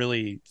wouldn't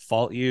really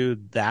fault you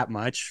that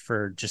much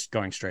for just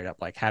going straight up,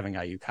 like having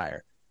Ayuk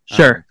higher.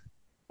 Sure.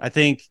 I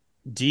think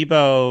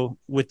Deebo,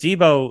 it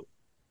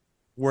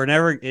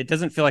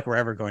doesn't feel like we're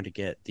ever going to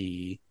get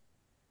the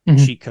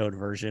cheat code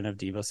version of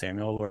Deebo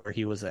Samuel, where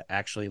he was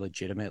actually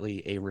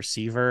legitimately a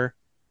receiver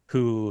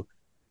who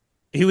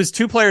he was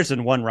two players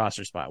in one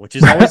roster spot, which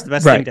is always the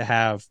best thing to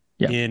have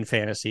in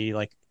fantasy.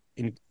 Like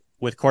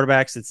with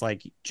quarterbacks, it's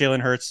like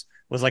Jalen Hurts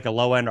was like a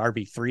low end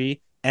RB3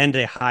 and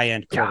a high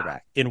end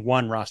quarterback in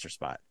one roster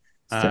spot.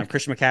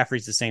 Christian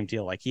McCaffrey's the same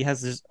deal. Like he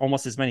has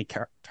almost as many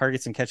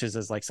targets and catches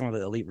as like some of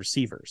the elite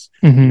receivers.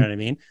 You know what I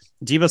mean?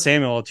 Deebo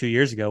Samuel 2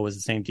 years ago was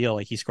the same deal.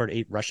 Like he scored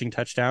 8 rushing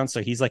touchdowns.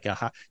 So he's like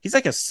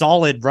a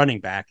solid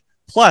running back.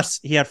 Plus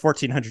he had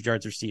 1,400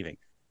 yards receiving.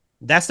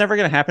 That's never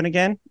going to happen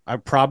again.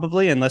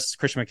 Probably, unless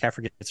Christian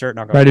McCaffrey gets hurt.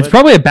 Right. It's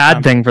probably a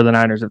bad thing for the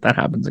Niners if that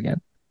happens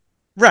again.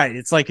 Right.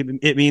 It's like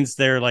it means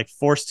they're like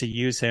forced to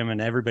use him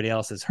and everybody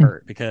else is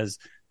hurt because,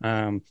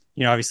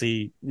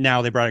 obviously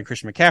now they brought in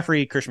Christian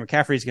McCaffrey. Christian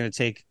McCaffrey is going to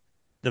take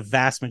the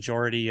vast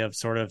majority of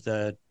sort of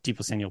the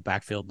Deebo Samuel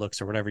backfield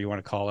looks or whatever you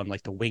want to call them,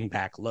 like the wing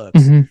back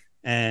looks.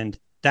 And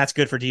that's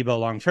good for Deebo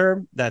long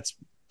term. That's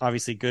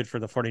obviously good for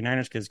the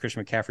 49ers because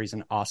Christian McCaffrey is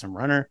an awesome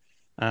runner.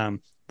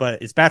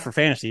 But it's bad for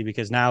fantasy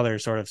because now they're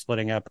sort of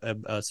splitting up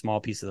a small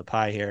piece of the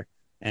pie here.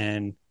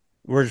 And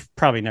we're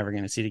probably never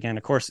going to see it again.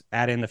 Of course,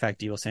 add in the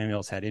fact Deebo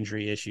Samuel's had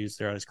injury issues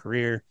throughout his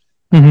career.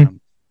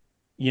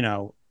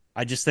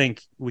 I just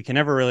think we can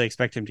never really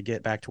expect him to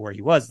get back to where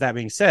he was. That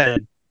being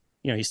said,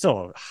 he's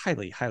still a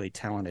highly, highly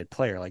talented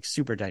player, like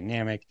super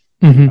dynamic.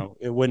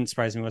 It wouldn't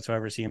surprise me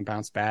whatsoever to see him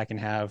bounce back and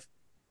have,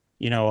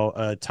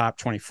 a top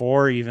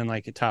 24, even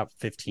like a top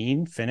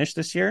 15 finish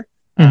this year.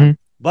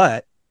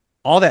 But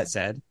all that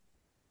said,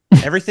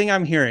 everything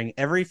I'm hearing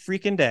every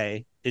freaking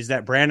day is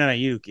that Brandon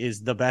Ayuk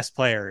is the best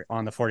player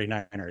on the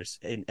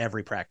 49ers in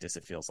every practice,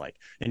 it feels like.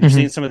 And you're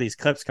seeing some of these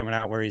clips coming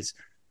out where he's,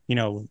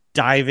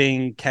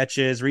 diving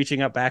catches,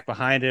 reaching up back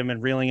behind him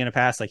and reeling in a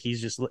pass. Like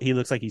he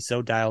looks like he's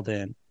so dialed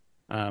in.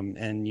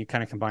 And you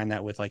kind of combine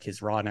that with like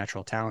his raw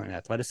natural talent and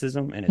athleticism.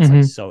 And it's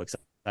like so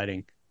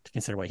exciting to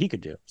consider what he could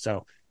do.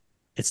 So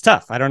it's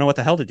tough. I don't know what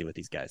the hell to do with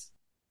these guys.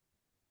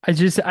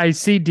 I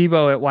see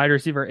Deebo at wide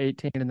receiver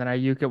 18 and then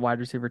Ayuk at wide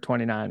receiver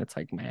 29. It's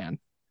like, man,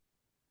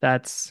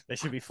 they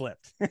should be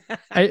flipped.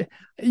 I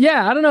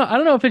don't know. I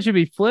don't know if it should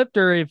be flipped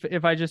or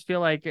if I just feel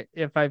like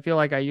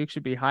Ayuk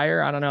should be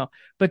higher. I don't know.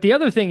 But the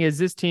other thing is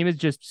this team is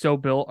just so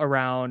built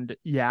around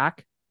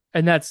Yak,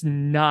 and that's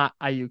not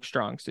Ayuk's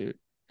strong suit.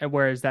 And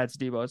whereas that's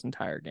Deebo's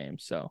entire game.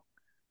 So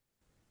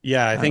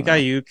yeah, I think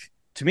Ayuk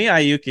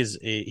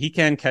he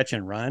can catch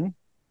and run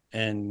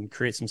and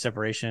create some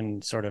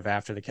separation sort of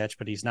after the catch,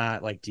 but he's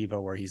not like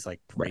Deebo where he's like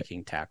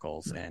breaking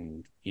tackles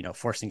and,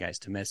 forcing guys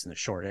to miss in the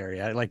short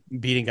area, like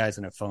beating guys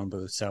in a phone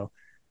booth. So,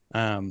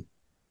 I'm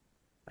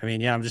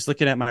just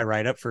looking at my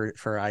write-up for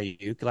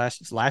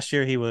Ayuk. Last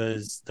year, he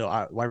was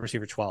the wide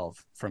receiver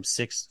 12 from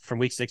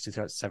week 6 to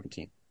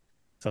 2017.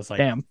 So it's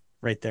like,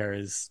 right there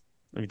is,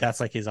 that's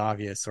like his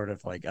obvious sort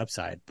of like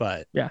upside,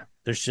 but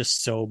there's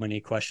just so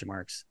many question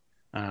marks.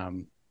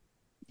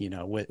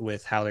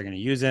 With how they're going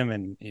to use him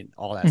and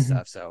all that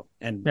stuff. So,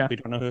 we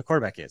don't know who the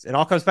quarterback is. It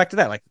all comes back to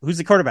that. Like, who's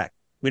the quarterback?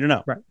 We don't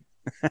know. Right.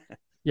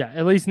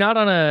 At least not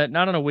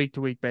on a week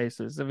to week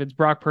basis. If it's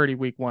Brock Purdy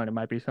week 1, it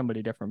might be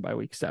somebody different by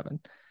week 7.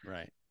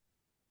 Right.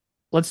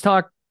 Let's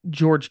talk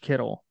George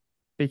Kittle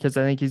because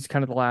I think he's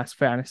kind of the last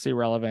fantasy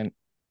relevant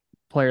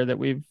player that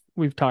we've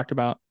talked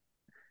about.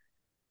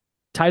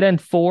 Tight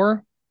end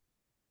 4.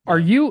 Are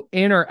you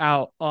in or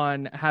out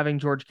on having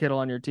George Kittle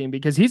on your team?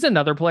 Because he's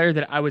another player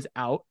that I was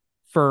out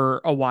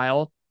for a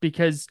while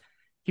because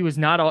he was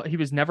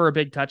never a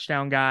big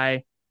touchdown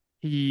guy.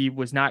 He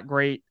was not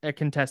great at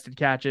contested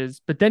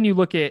catches, but then you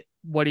look at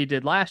what he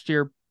did last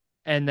year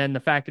and then the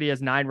fact that he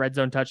has 9 red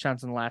zone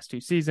touchdowns in the last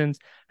 2 seasons.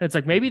 And it's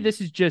like, maybe this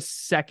is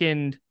just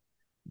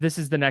this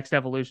is the next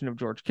evolution of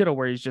George Kittle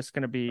where he's just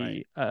going to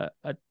be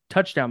a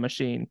touchdown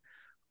machine.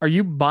 Are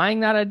you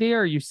buying that idea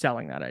or are you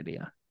selling that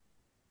idea?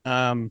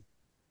 I'm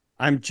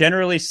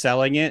generally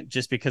selling it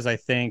just because I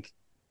think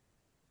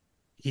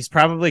he's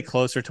probably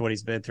closer to what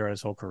he's been throughout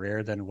his whole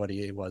career than what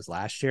he was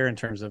last year in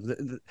terms of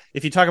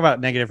if you talk about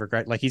negative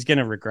regret, like he's going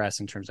to regress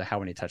in terms of how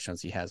many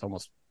touchdowns he has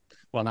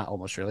not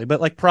almost really, but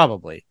like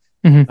probably.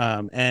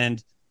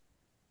 And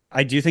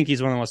I do think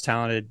he's one of the most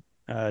talented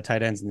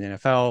tight ends in the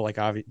NFL.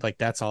 Like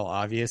that's all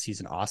obvious. He's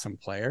an awesome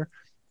player,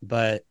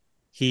 but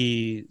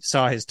he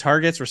saw his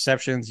targets,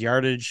 receptions,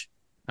 yardage,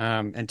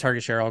 and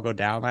target share all go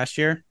down last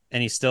year,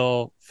 and he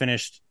still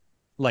finished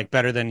like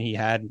better than he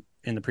had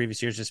in the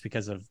previous years just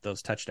because of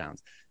those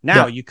touchdowns.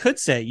 Now, you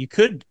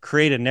could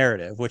create a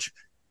narrative, which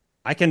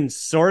I can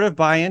sort of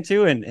buy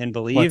into and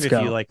believe if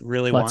you like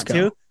really want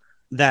to,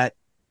 that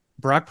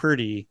Brock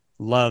Purdy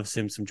loves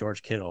him some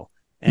George Kittle.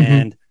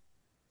 And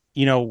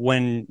you know,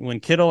 when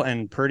Kittle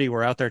and Purdy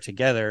were out there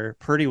together,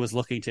 Purdy was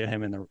looking to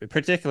him in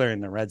particular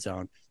in the red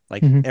zone,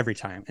 like every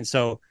time. And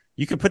so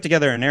you could put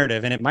together a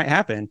narrative, and it might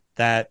happen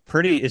that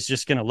Purdy is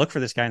just going to look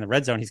for this guy in the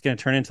red zone. He's going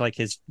to turn into like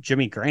his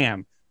Jimmy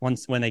Graham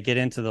when they get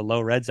into the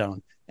low red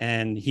zone,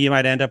 and he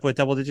might end up with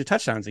double-digit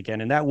touchdowns again,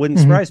 and that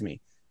wouldn't surprise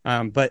me.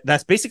 But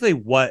that's basically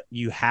what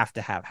you have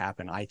to have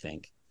happen, I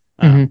think.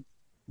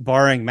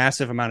 Barring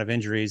massive amount of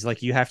injuries,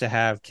 like you have to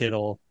have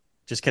Kittle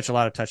just catch a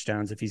lot of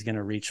touchdowns if he's going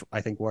to reach,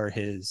 I think, where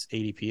his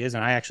ADP is.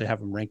 And I actually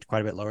have him ranked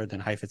quite a bit lower than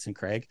Heifetz and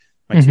Craig,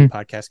 my two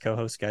podcast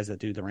co-hosts, guys that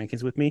do the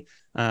rankings with me.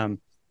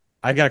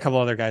 I've got a couple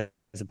other guys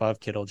above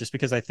Kittle just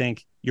because I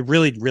think you're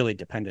really, really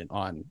dependent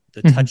on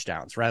the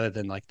touchdowns rather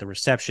than like the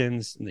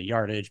receptions and the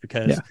yardage,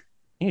 because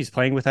he's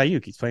playing with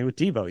Ayuk, he's playing with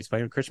Debo, he's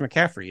playing with Christian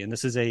McCaffrey. And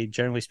this is a,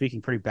 generally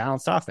speaking, pretty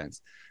balanced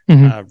offense,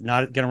 not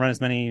going to run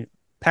as many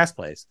pass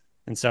plays.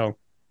 And so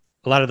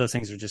a lot of those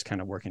things are just kind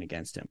of working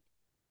against him.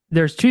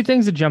 There's two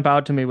things that jump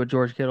out to me with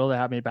George Kittle that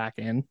have me back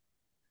in.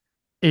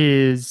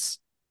 Is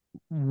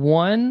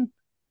one,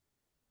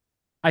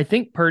 I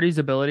think Purdy's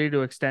ability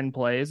to extend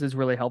plays is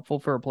really helpful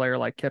for a player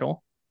like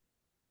Kittle,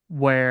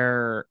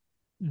 where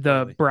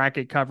the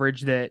bracket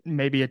coverage that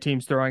maybe a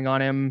team's throwing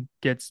on him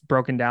gets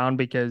broken down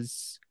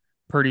because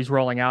Purdy's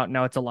rolling out.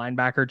 Now it's a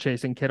linebacker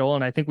chasing Kittle.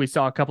 And I think we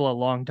saw a couple of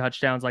long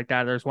touchdowns like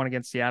that. There's one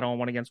against Seattle and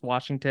one against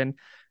Washington.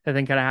 I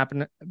think kind of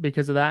happened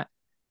because of that.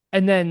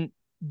 And then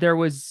there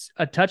was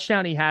a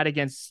touchdown he had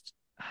against,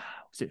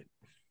 was it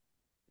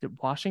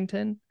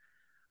Washington,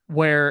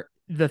 where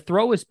the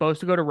throw was supposed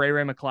to go to Ray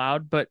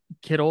McCloud, but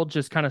Kittle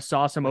just kind of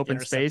saw some open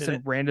space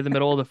and ran to the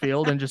middle of the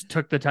field and just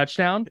took the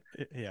touchdown.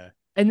 Yeah.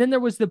 And then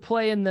there was the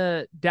play in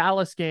the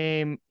Dallas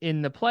game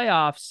in the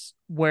playoffs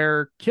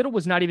where Kittle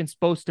was not even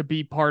supposed to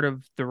be part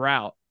of the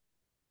route.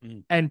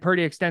 And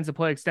Purdy extends the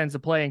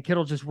play, and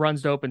Kittle just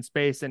runs to open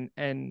space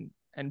and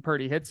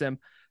Purdy hits him.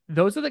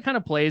 Those are the kind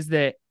of plays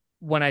that,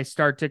 when I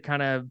start to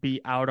kind of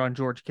be out on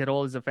George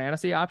Kittle as a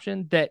fantasy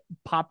option, that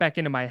pop back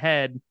into my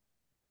head.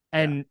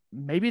 And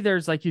maybe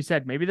there's, like you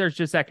said, maybe there's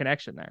just that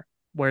connection there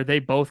where they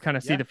both kind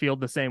of see the field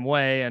the same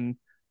way. And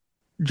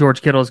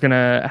George Kittle is going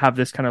to have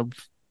this kind of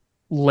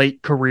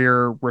late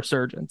career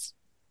resurgence.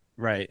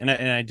 Right. And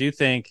I do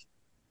think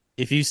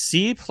if you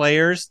see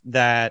players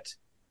that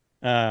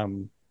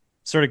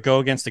sort of go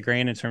against the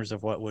grain in terms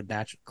of what would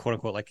natural, quote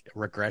unquote, like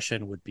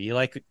regression would be,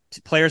 like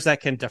players that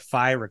can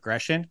defy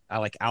regression,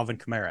 like Alvin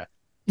Kamara,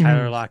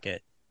 Tyler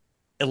Lockett.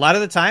 A lot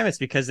of the time it's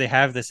because they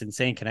have this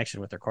insane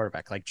connection with their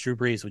quarterback. Like Drew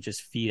Brees would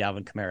just feed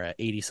Alvin Kamara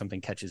 80 something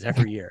catches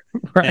every year.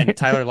 And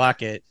Tyler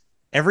Lockett,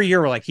 every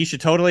year we're like, he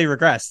should totally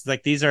regress.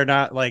 Like these are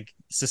not like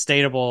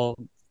sustainable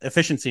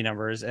efficiency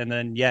numbers. And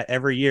then yet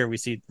every year we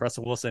see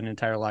Russell Wilson and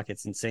Tyler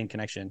Lockett's insane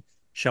connection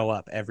show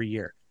up every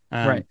year.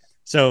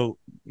 So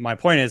my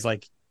point is,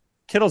 like,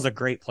 Kittle's a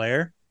great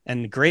player,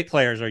 and great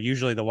players are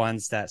usually the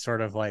ones that sort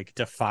of like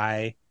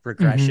defy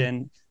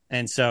regression.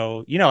 And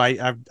so, you know,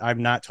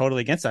 I'm not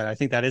totally against that. I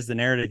think that is the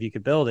narrative you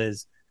could build,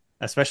 is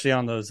especially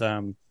on those,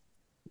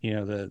 you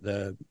know,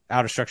 the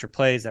out of structure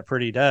plays that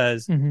Purdy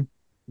does,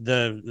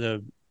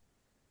 the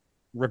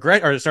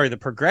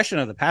progression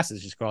of the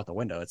passes just go out the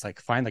window. It's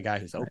like, find the guy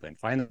who's open,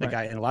 find the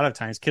guy. And a lot of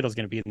times Kittle's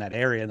going to be in that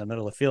area in the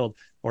middle of the field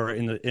or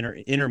in the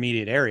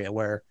intermediate area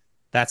where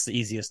that's the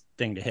easiest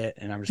thing to hit.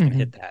 And I'm just going to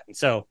hit that. And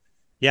so,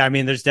 yeah, I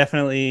mean, there's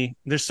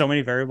so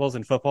many variables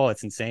in football.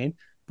 It's insane,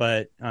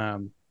 but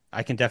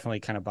I can definitely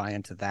kind of buy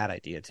into that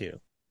idea too.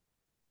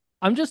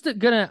 I'm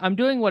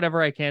doing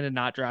whatever I can to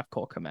not draft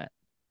Cole Kmet.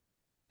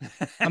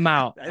 I'm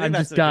out. I'm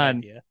just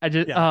done.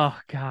 Oh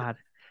God.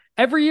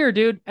 Every year,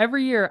 dude, I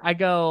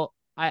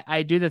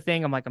do the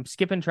thing. I'm like, I'm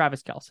skipping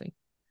Travis Kelce.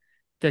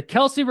 The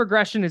Kelce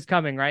regression is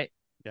coming, right?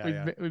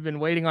 We've been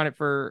waiting on it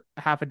for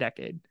half a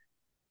decade.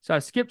 So I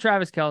skip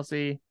Travis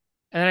Kelce,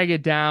 and then I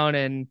get down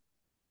and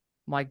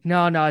I'm like,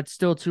 no, it's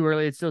still too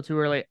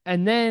early.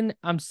 And then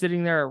I'm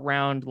sitting there at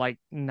round like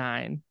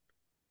 9,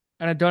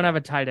 and I don't have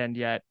a tight end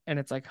yet. And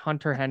it's like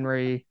Hunter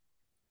Henry,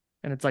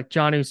 and it's like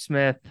Jonnu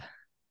Smith.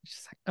 It's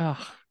just like,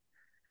 oh.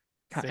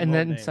 And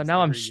then, so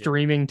now I'm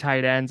streaming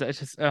tight ends. It's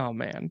just, oh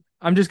man,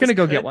 I'm just going to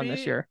go get one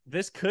this year.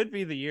 This could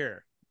be the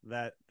year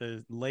that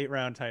the late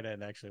round tight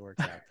end actually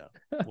works out,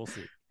 though. We'll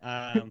see.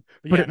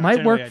 But it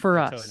might work for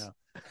us. Totally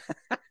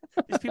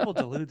These people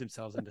delude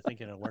themselves into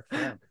thinking it'll work for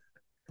them,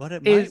 but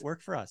it might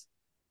work for us.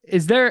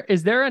 Is there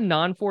a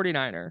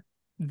non-49er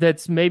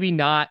that's maybe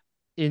not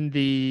in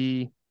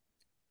the,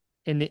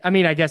 I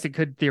mean, I guess it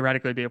could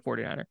theoretically be a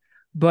 49er,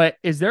 but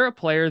is there a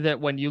player that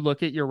when you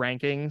look at your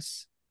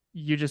rankings,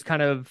 you just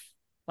kind of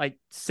like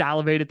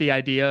salivate at the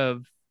idea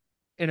of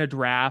in a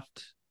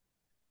draft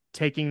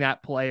taking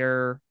that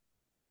player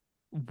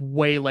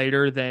way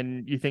later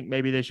than you think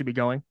maybe they should be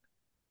going?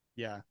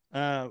 Yeah.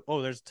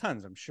 There's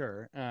tons, I'm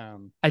sure.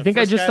 I think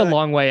I just a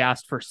long way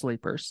asked for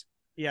sleepers.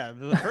 Yeah,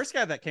 the first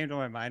guy that came to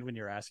my mind when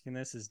you're asking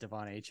this is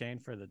Devon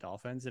Achane for the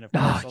Dolphins, and of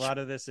course, a lot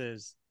of this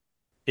is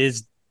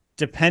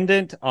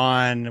dependent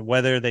on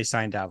whether they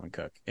sign Dalvin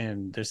Cook,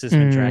 and this has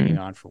been dragging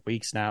on for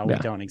weeks now. We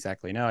don't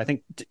exactly know. I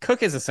think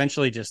Cook is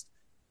essentially just,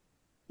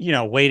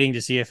 waiting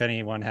to see if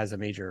anyone has a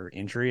major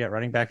injury at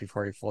running back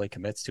before he fully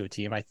commits to a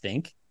team. I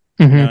think,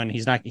 and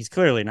he's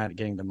clearly not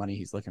getting the money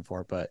he's looking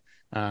for, but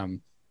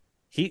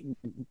Achane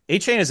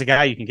is a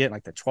guy you can get in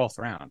like the 12th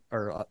round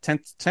or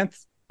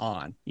 10th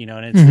on,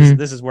 and it's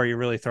this is where you're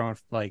really throwing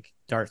like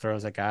dart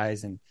throws at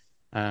guys,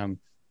 and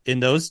in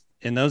those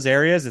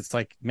areas it's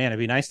like, man, it'd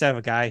be nice to have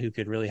a guy who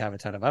could really have a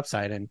ton of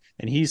upside, and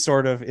he's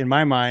sort of, in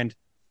my mind,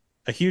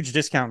 a huge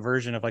discount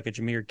version of like a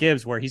Jahmyr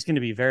Gibbs, where he's going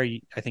to be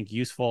very, I think,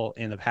 useful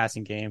in the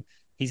passing game.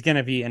 He's going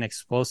to be an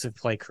explosive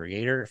play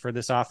creator for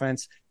this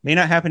offense. May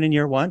not happen in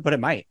year one, but it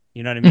might.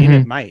 You know what I mean?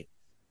 It might.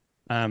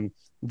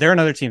 They're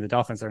another team. The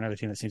Dolphins are another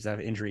team that seems to have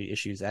injury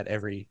issues at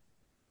every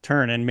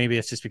turn, and maybe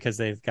it's just because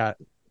they've got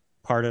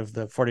part of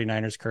the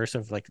 49ers curse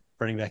of like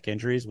running back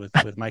injuries with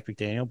Mike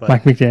McDaniel, but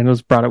Mike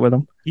McDaniel's brought it with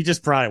him. He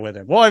just brought it with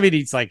him. Well, I mean,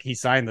 he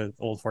signed the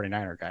old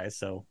 49er guys,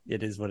 so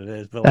it is what it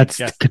is. But that's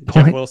like a good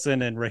point. Jeff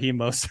Wilson and Raheem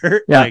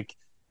Mostert, like,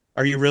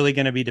 are you really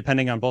going to be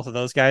depending on both of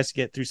those guys to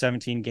get through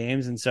 17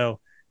 games? And so,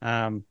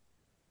 I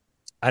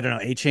don't know.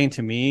 Achane,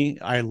 to me,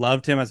 I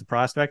loved him as a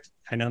prospect.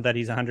 I know that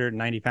he's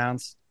 190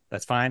 pounds.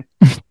 That's fine.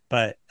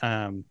 But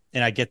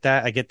and I get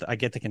that. I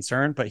get the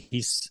concern, but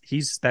he's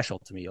special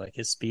to me. Like,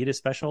 his speed is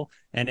special.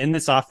 And in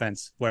this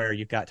offense where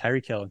you've got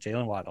Tyreek Hill and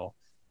Jalen Waddle,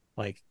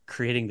 like,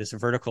 creating this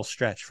vertical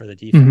stretch for the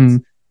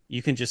defense,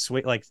 you can just throw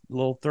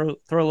a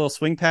little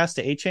swing pass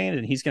to Achane,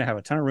 and he's going to have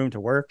a ton of room to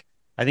work.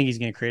 I think he's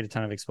going to create a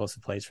ton of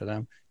explosive plays for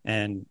them.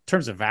 And in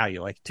terms of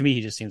value, like, to me,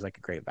 he just seems like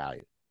a great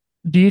value.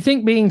 Do you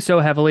think being so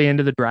heavily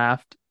into the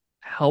draft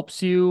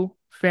helps you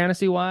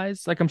fantasy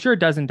wise? Like, I'm sure it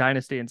does in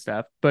Dynasty and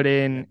stuff, but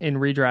in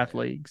redraft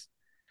leagues,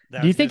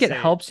 do you think it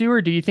helps you,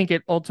 or do you think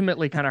it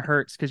ultimately kind of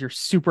hurts because you're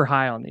super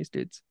high on these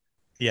dudes?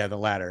 Yeah, the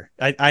latter.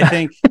 I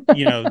think,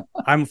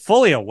 I'm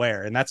fully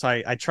aware, and that's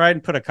why I try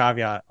and put a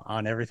caveat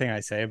on everything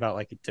I say about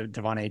like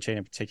Devon Achane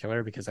in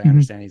particular, because I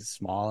understand he's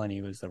small and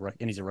he's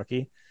a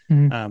rookie.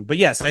 But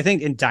yes, I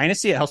think in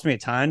Dynasty it helps me a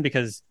ton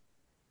because,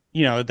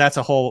 that's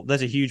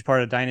a huge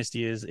part of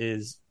Dynasty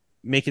is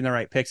making the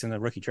right picks in the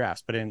rookie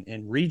drafts. But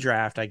in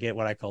redraft, I get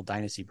what I call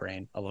Dynasty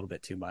brain a little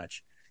bit too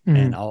much,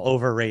 and I'll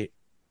overrate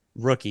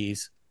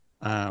rookies,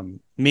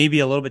 maybe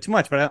a little bit too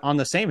much. But on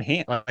the same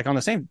hand, like on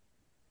the same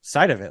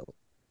side of it,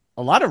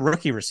 a lot of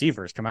rookie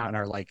receivers come out and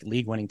are like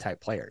league winning type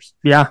players.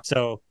 Yeah.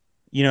 So,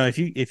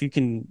 if you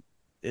can,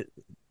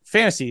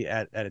 fantasy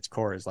at its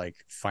core is like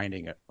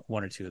finding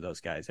one or two of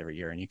those guys every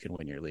year, and you can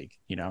win your league.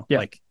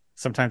 Like,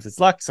 sometimes it's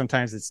luck,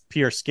 sometimes it's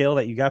pure skill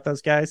that you got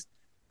those guys,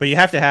 but you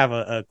have to have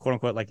a quote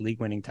unquote like league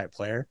winning type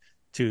player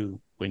to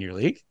win your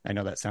league. I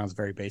know that sounds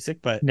very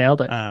basic, but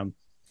nailed it.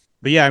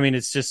 But yeah, I mean,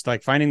 it's just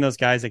like finding those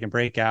guys that can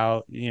break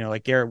out.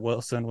 Like Garrett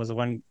Wilson was the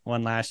one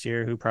last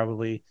year who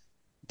probably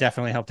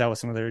definitely helped out with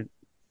some of their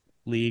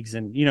leagues,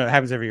 and it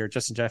happens every year.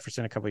 Justin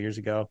Jefferson a couple of years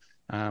ago.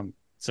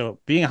 So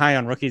being high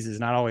on rookies is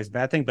not always a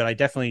bad thing, but I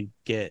definitely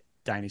get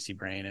Dynasty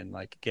brain and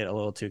like get a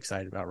little too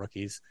excited about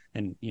rookies.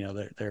 And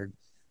they're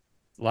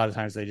a lot of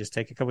times they just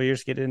take a couple of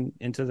years to get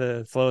into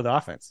the flow of the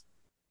offense.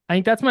 I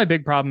think that's my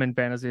big problem in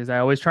fantasy is I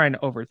always try and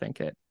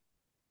overthink it.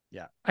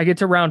 Yeah. I get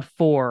to round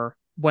 4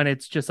 when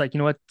it's just like,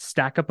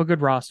 stack up a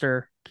good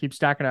roster, keep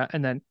stacking up.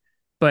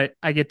 But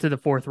I get to the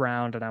 4th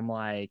round and I'm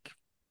like,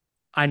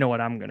 I know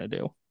what I'm going to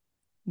do.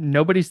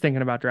 Nobody's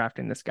thinking about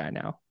drafting this guy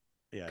now.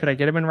 Yeah, Could I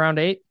get him in round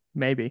 8?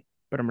 Maybe,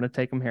 but I'm going to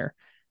take him here.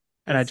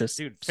 And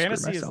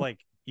fantasy is like,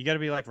 you got to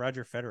be like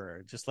Roger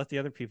Federer. Just let the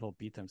other people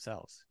beat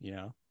themselves,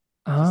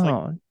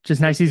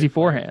 Just nice, easy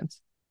forehands.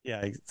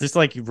 Yeah, just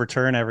like you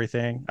return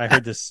everything. I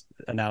heard this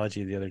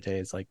analogy the other day.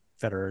 It's like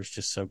Federer is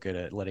just so good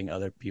at letting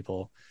other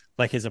people,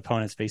 like his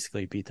opponents,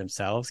 basically beat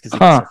themselves because they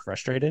get so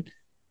frustrated.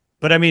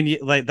 But I mean,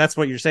 like, that's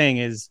what you're saying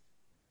is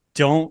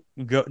don't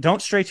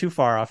stray too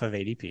far off of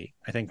ADP.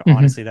 I think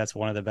honestly, that's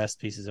one of the best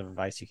pieces of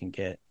advice you can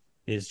get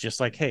is just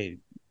like, hey,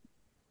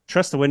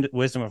 trust the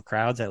wisdom of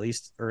crowds, at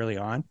least early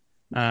on.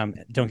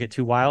 Don't get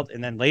too wild.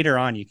 And then later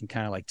on, you can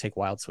kind of like take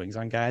wild swings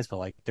on guys, but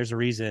like there's a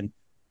reason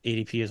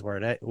ADP is where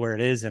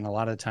it is. And a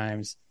lot of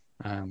times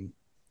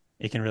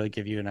it can really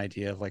give you an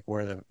idea of like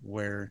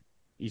where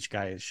each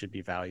guy should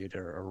be valued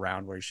or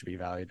around where he should be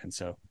valued. And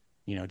so,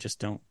 just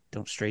don't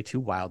stray too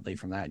wildly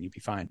from that and you'll be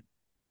fine.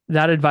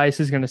 That advice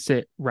is going to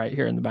sit right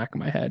here in the back of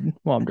my head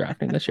while I'm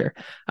drafting this year.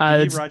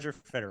 Roger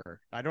Federer.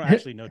 I don't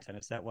actually know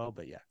tennis that well,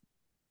 but yeah.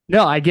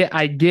 No, I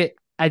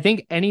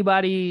think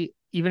anybody,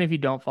 even if you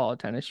don't follow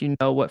tennis,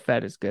 what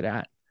Fed is good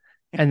at.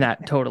 And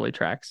that totally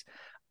tracks.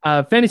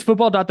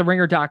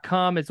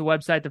 Fantasyfootball.theringer.com is the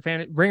website,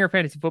 the Ringer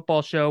Fantasy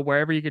Football Show,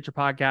 wherever you get your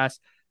podcasts.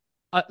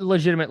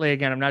 legitimately,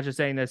 again, I'm not just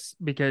saying this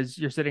because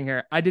you're sitting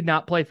here. I did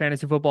not play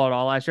fantasy football at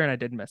all last year, and I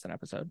didn't miss an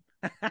episode.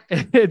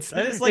 It's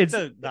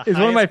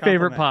one of my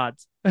favorite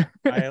pods. I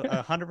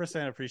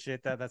 100%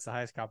 appreciate that. That's the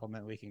highest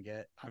compliment we can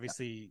get.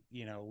 Obviously,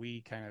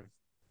 we kind of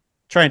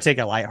try and take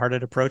a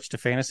lighthearted approach to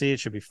fantasy. It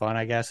should be fun,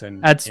 I guess.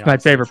 And that's my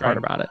favorite part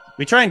about it.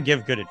 We try and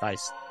give good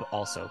advice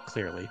also,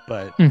 clearly,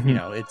 but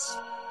it's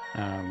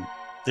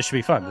this should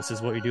be fun. This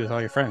is what you do with all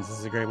your friends. This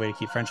is a great way to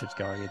keep friendships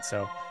going. And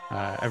so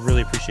I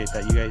really appreciate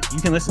that you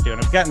can listen to it.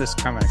 And I've gotten this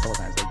comment a couple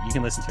times, like you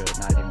can listen to it and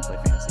not even play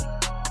fantasy.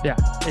 Yeah,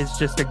 it's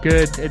just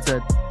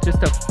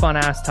just a fun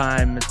ass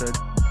time. It's a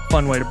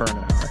fun way to burn an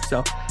hour.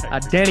 So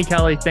Danny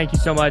Kelly, thank you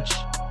so much.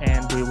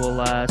 And we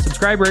will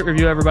subscribe, rate,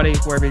 review everybody,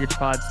 wherever you get your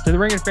pods, to the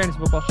Ringer Fantasy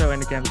Football Show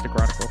and to Candlestick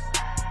Chronicles.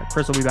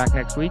 Chris will be back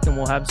next week, and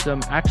we'll have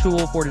some actual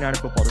 49er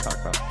football to talk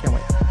about. Can't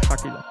wait. Talk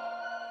to you then.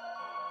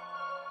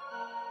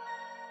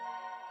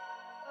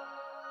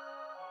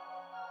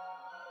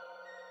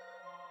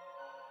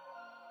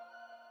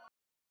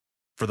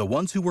 For the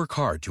ones who work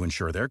hard to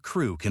ensure their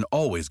crew can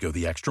always go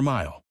the extra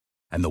mile,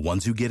 and the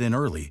ones who get in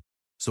early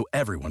so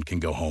everyone can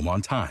go home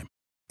on time,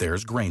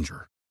 there's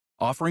Grainger,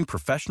 offering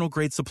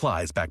professional-grade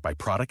supplies backed by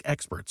product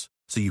experts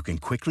so you can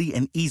quickly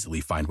and easily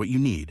find what you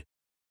need.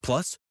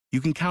 Plus, you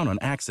can count on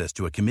access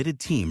to a committed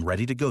team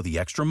ready to go the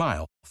extra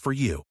mile for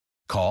you.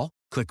 Call,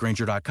 click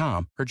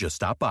Grainger.com, or just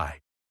stop by.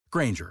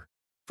 Grainger,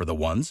 for the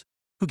ones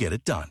who get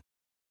it done.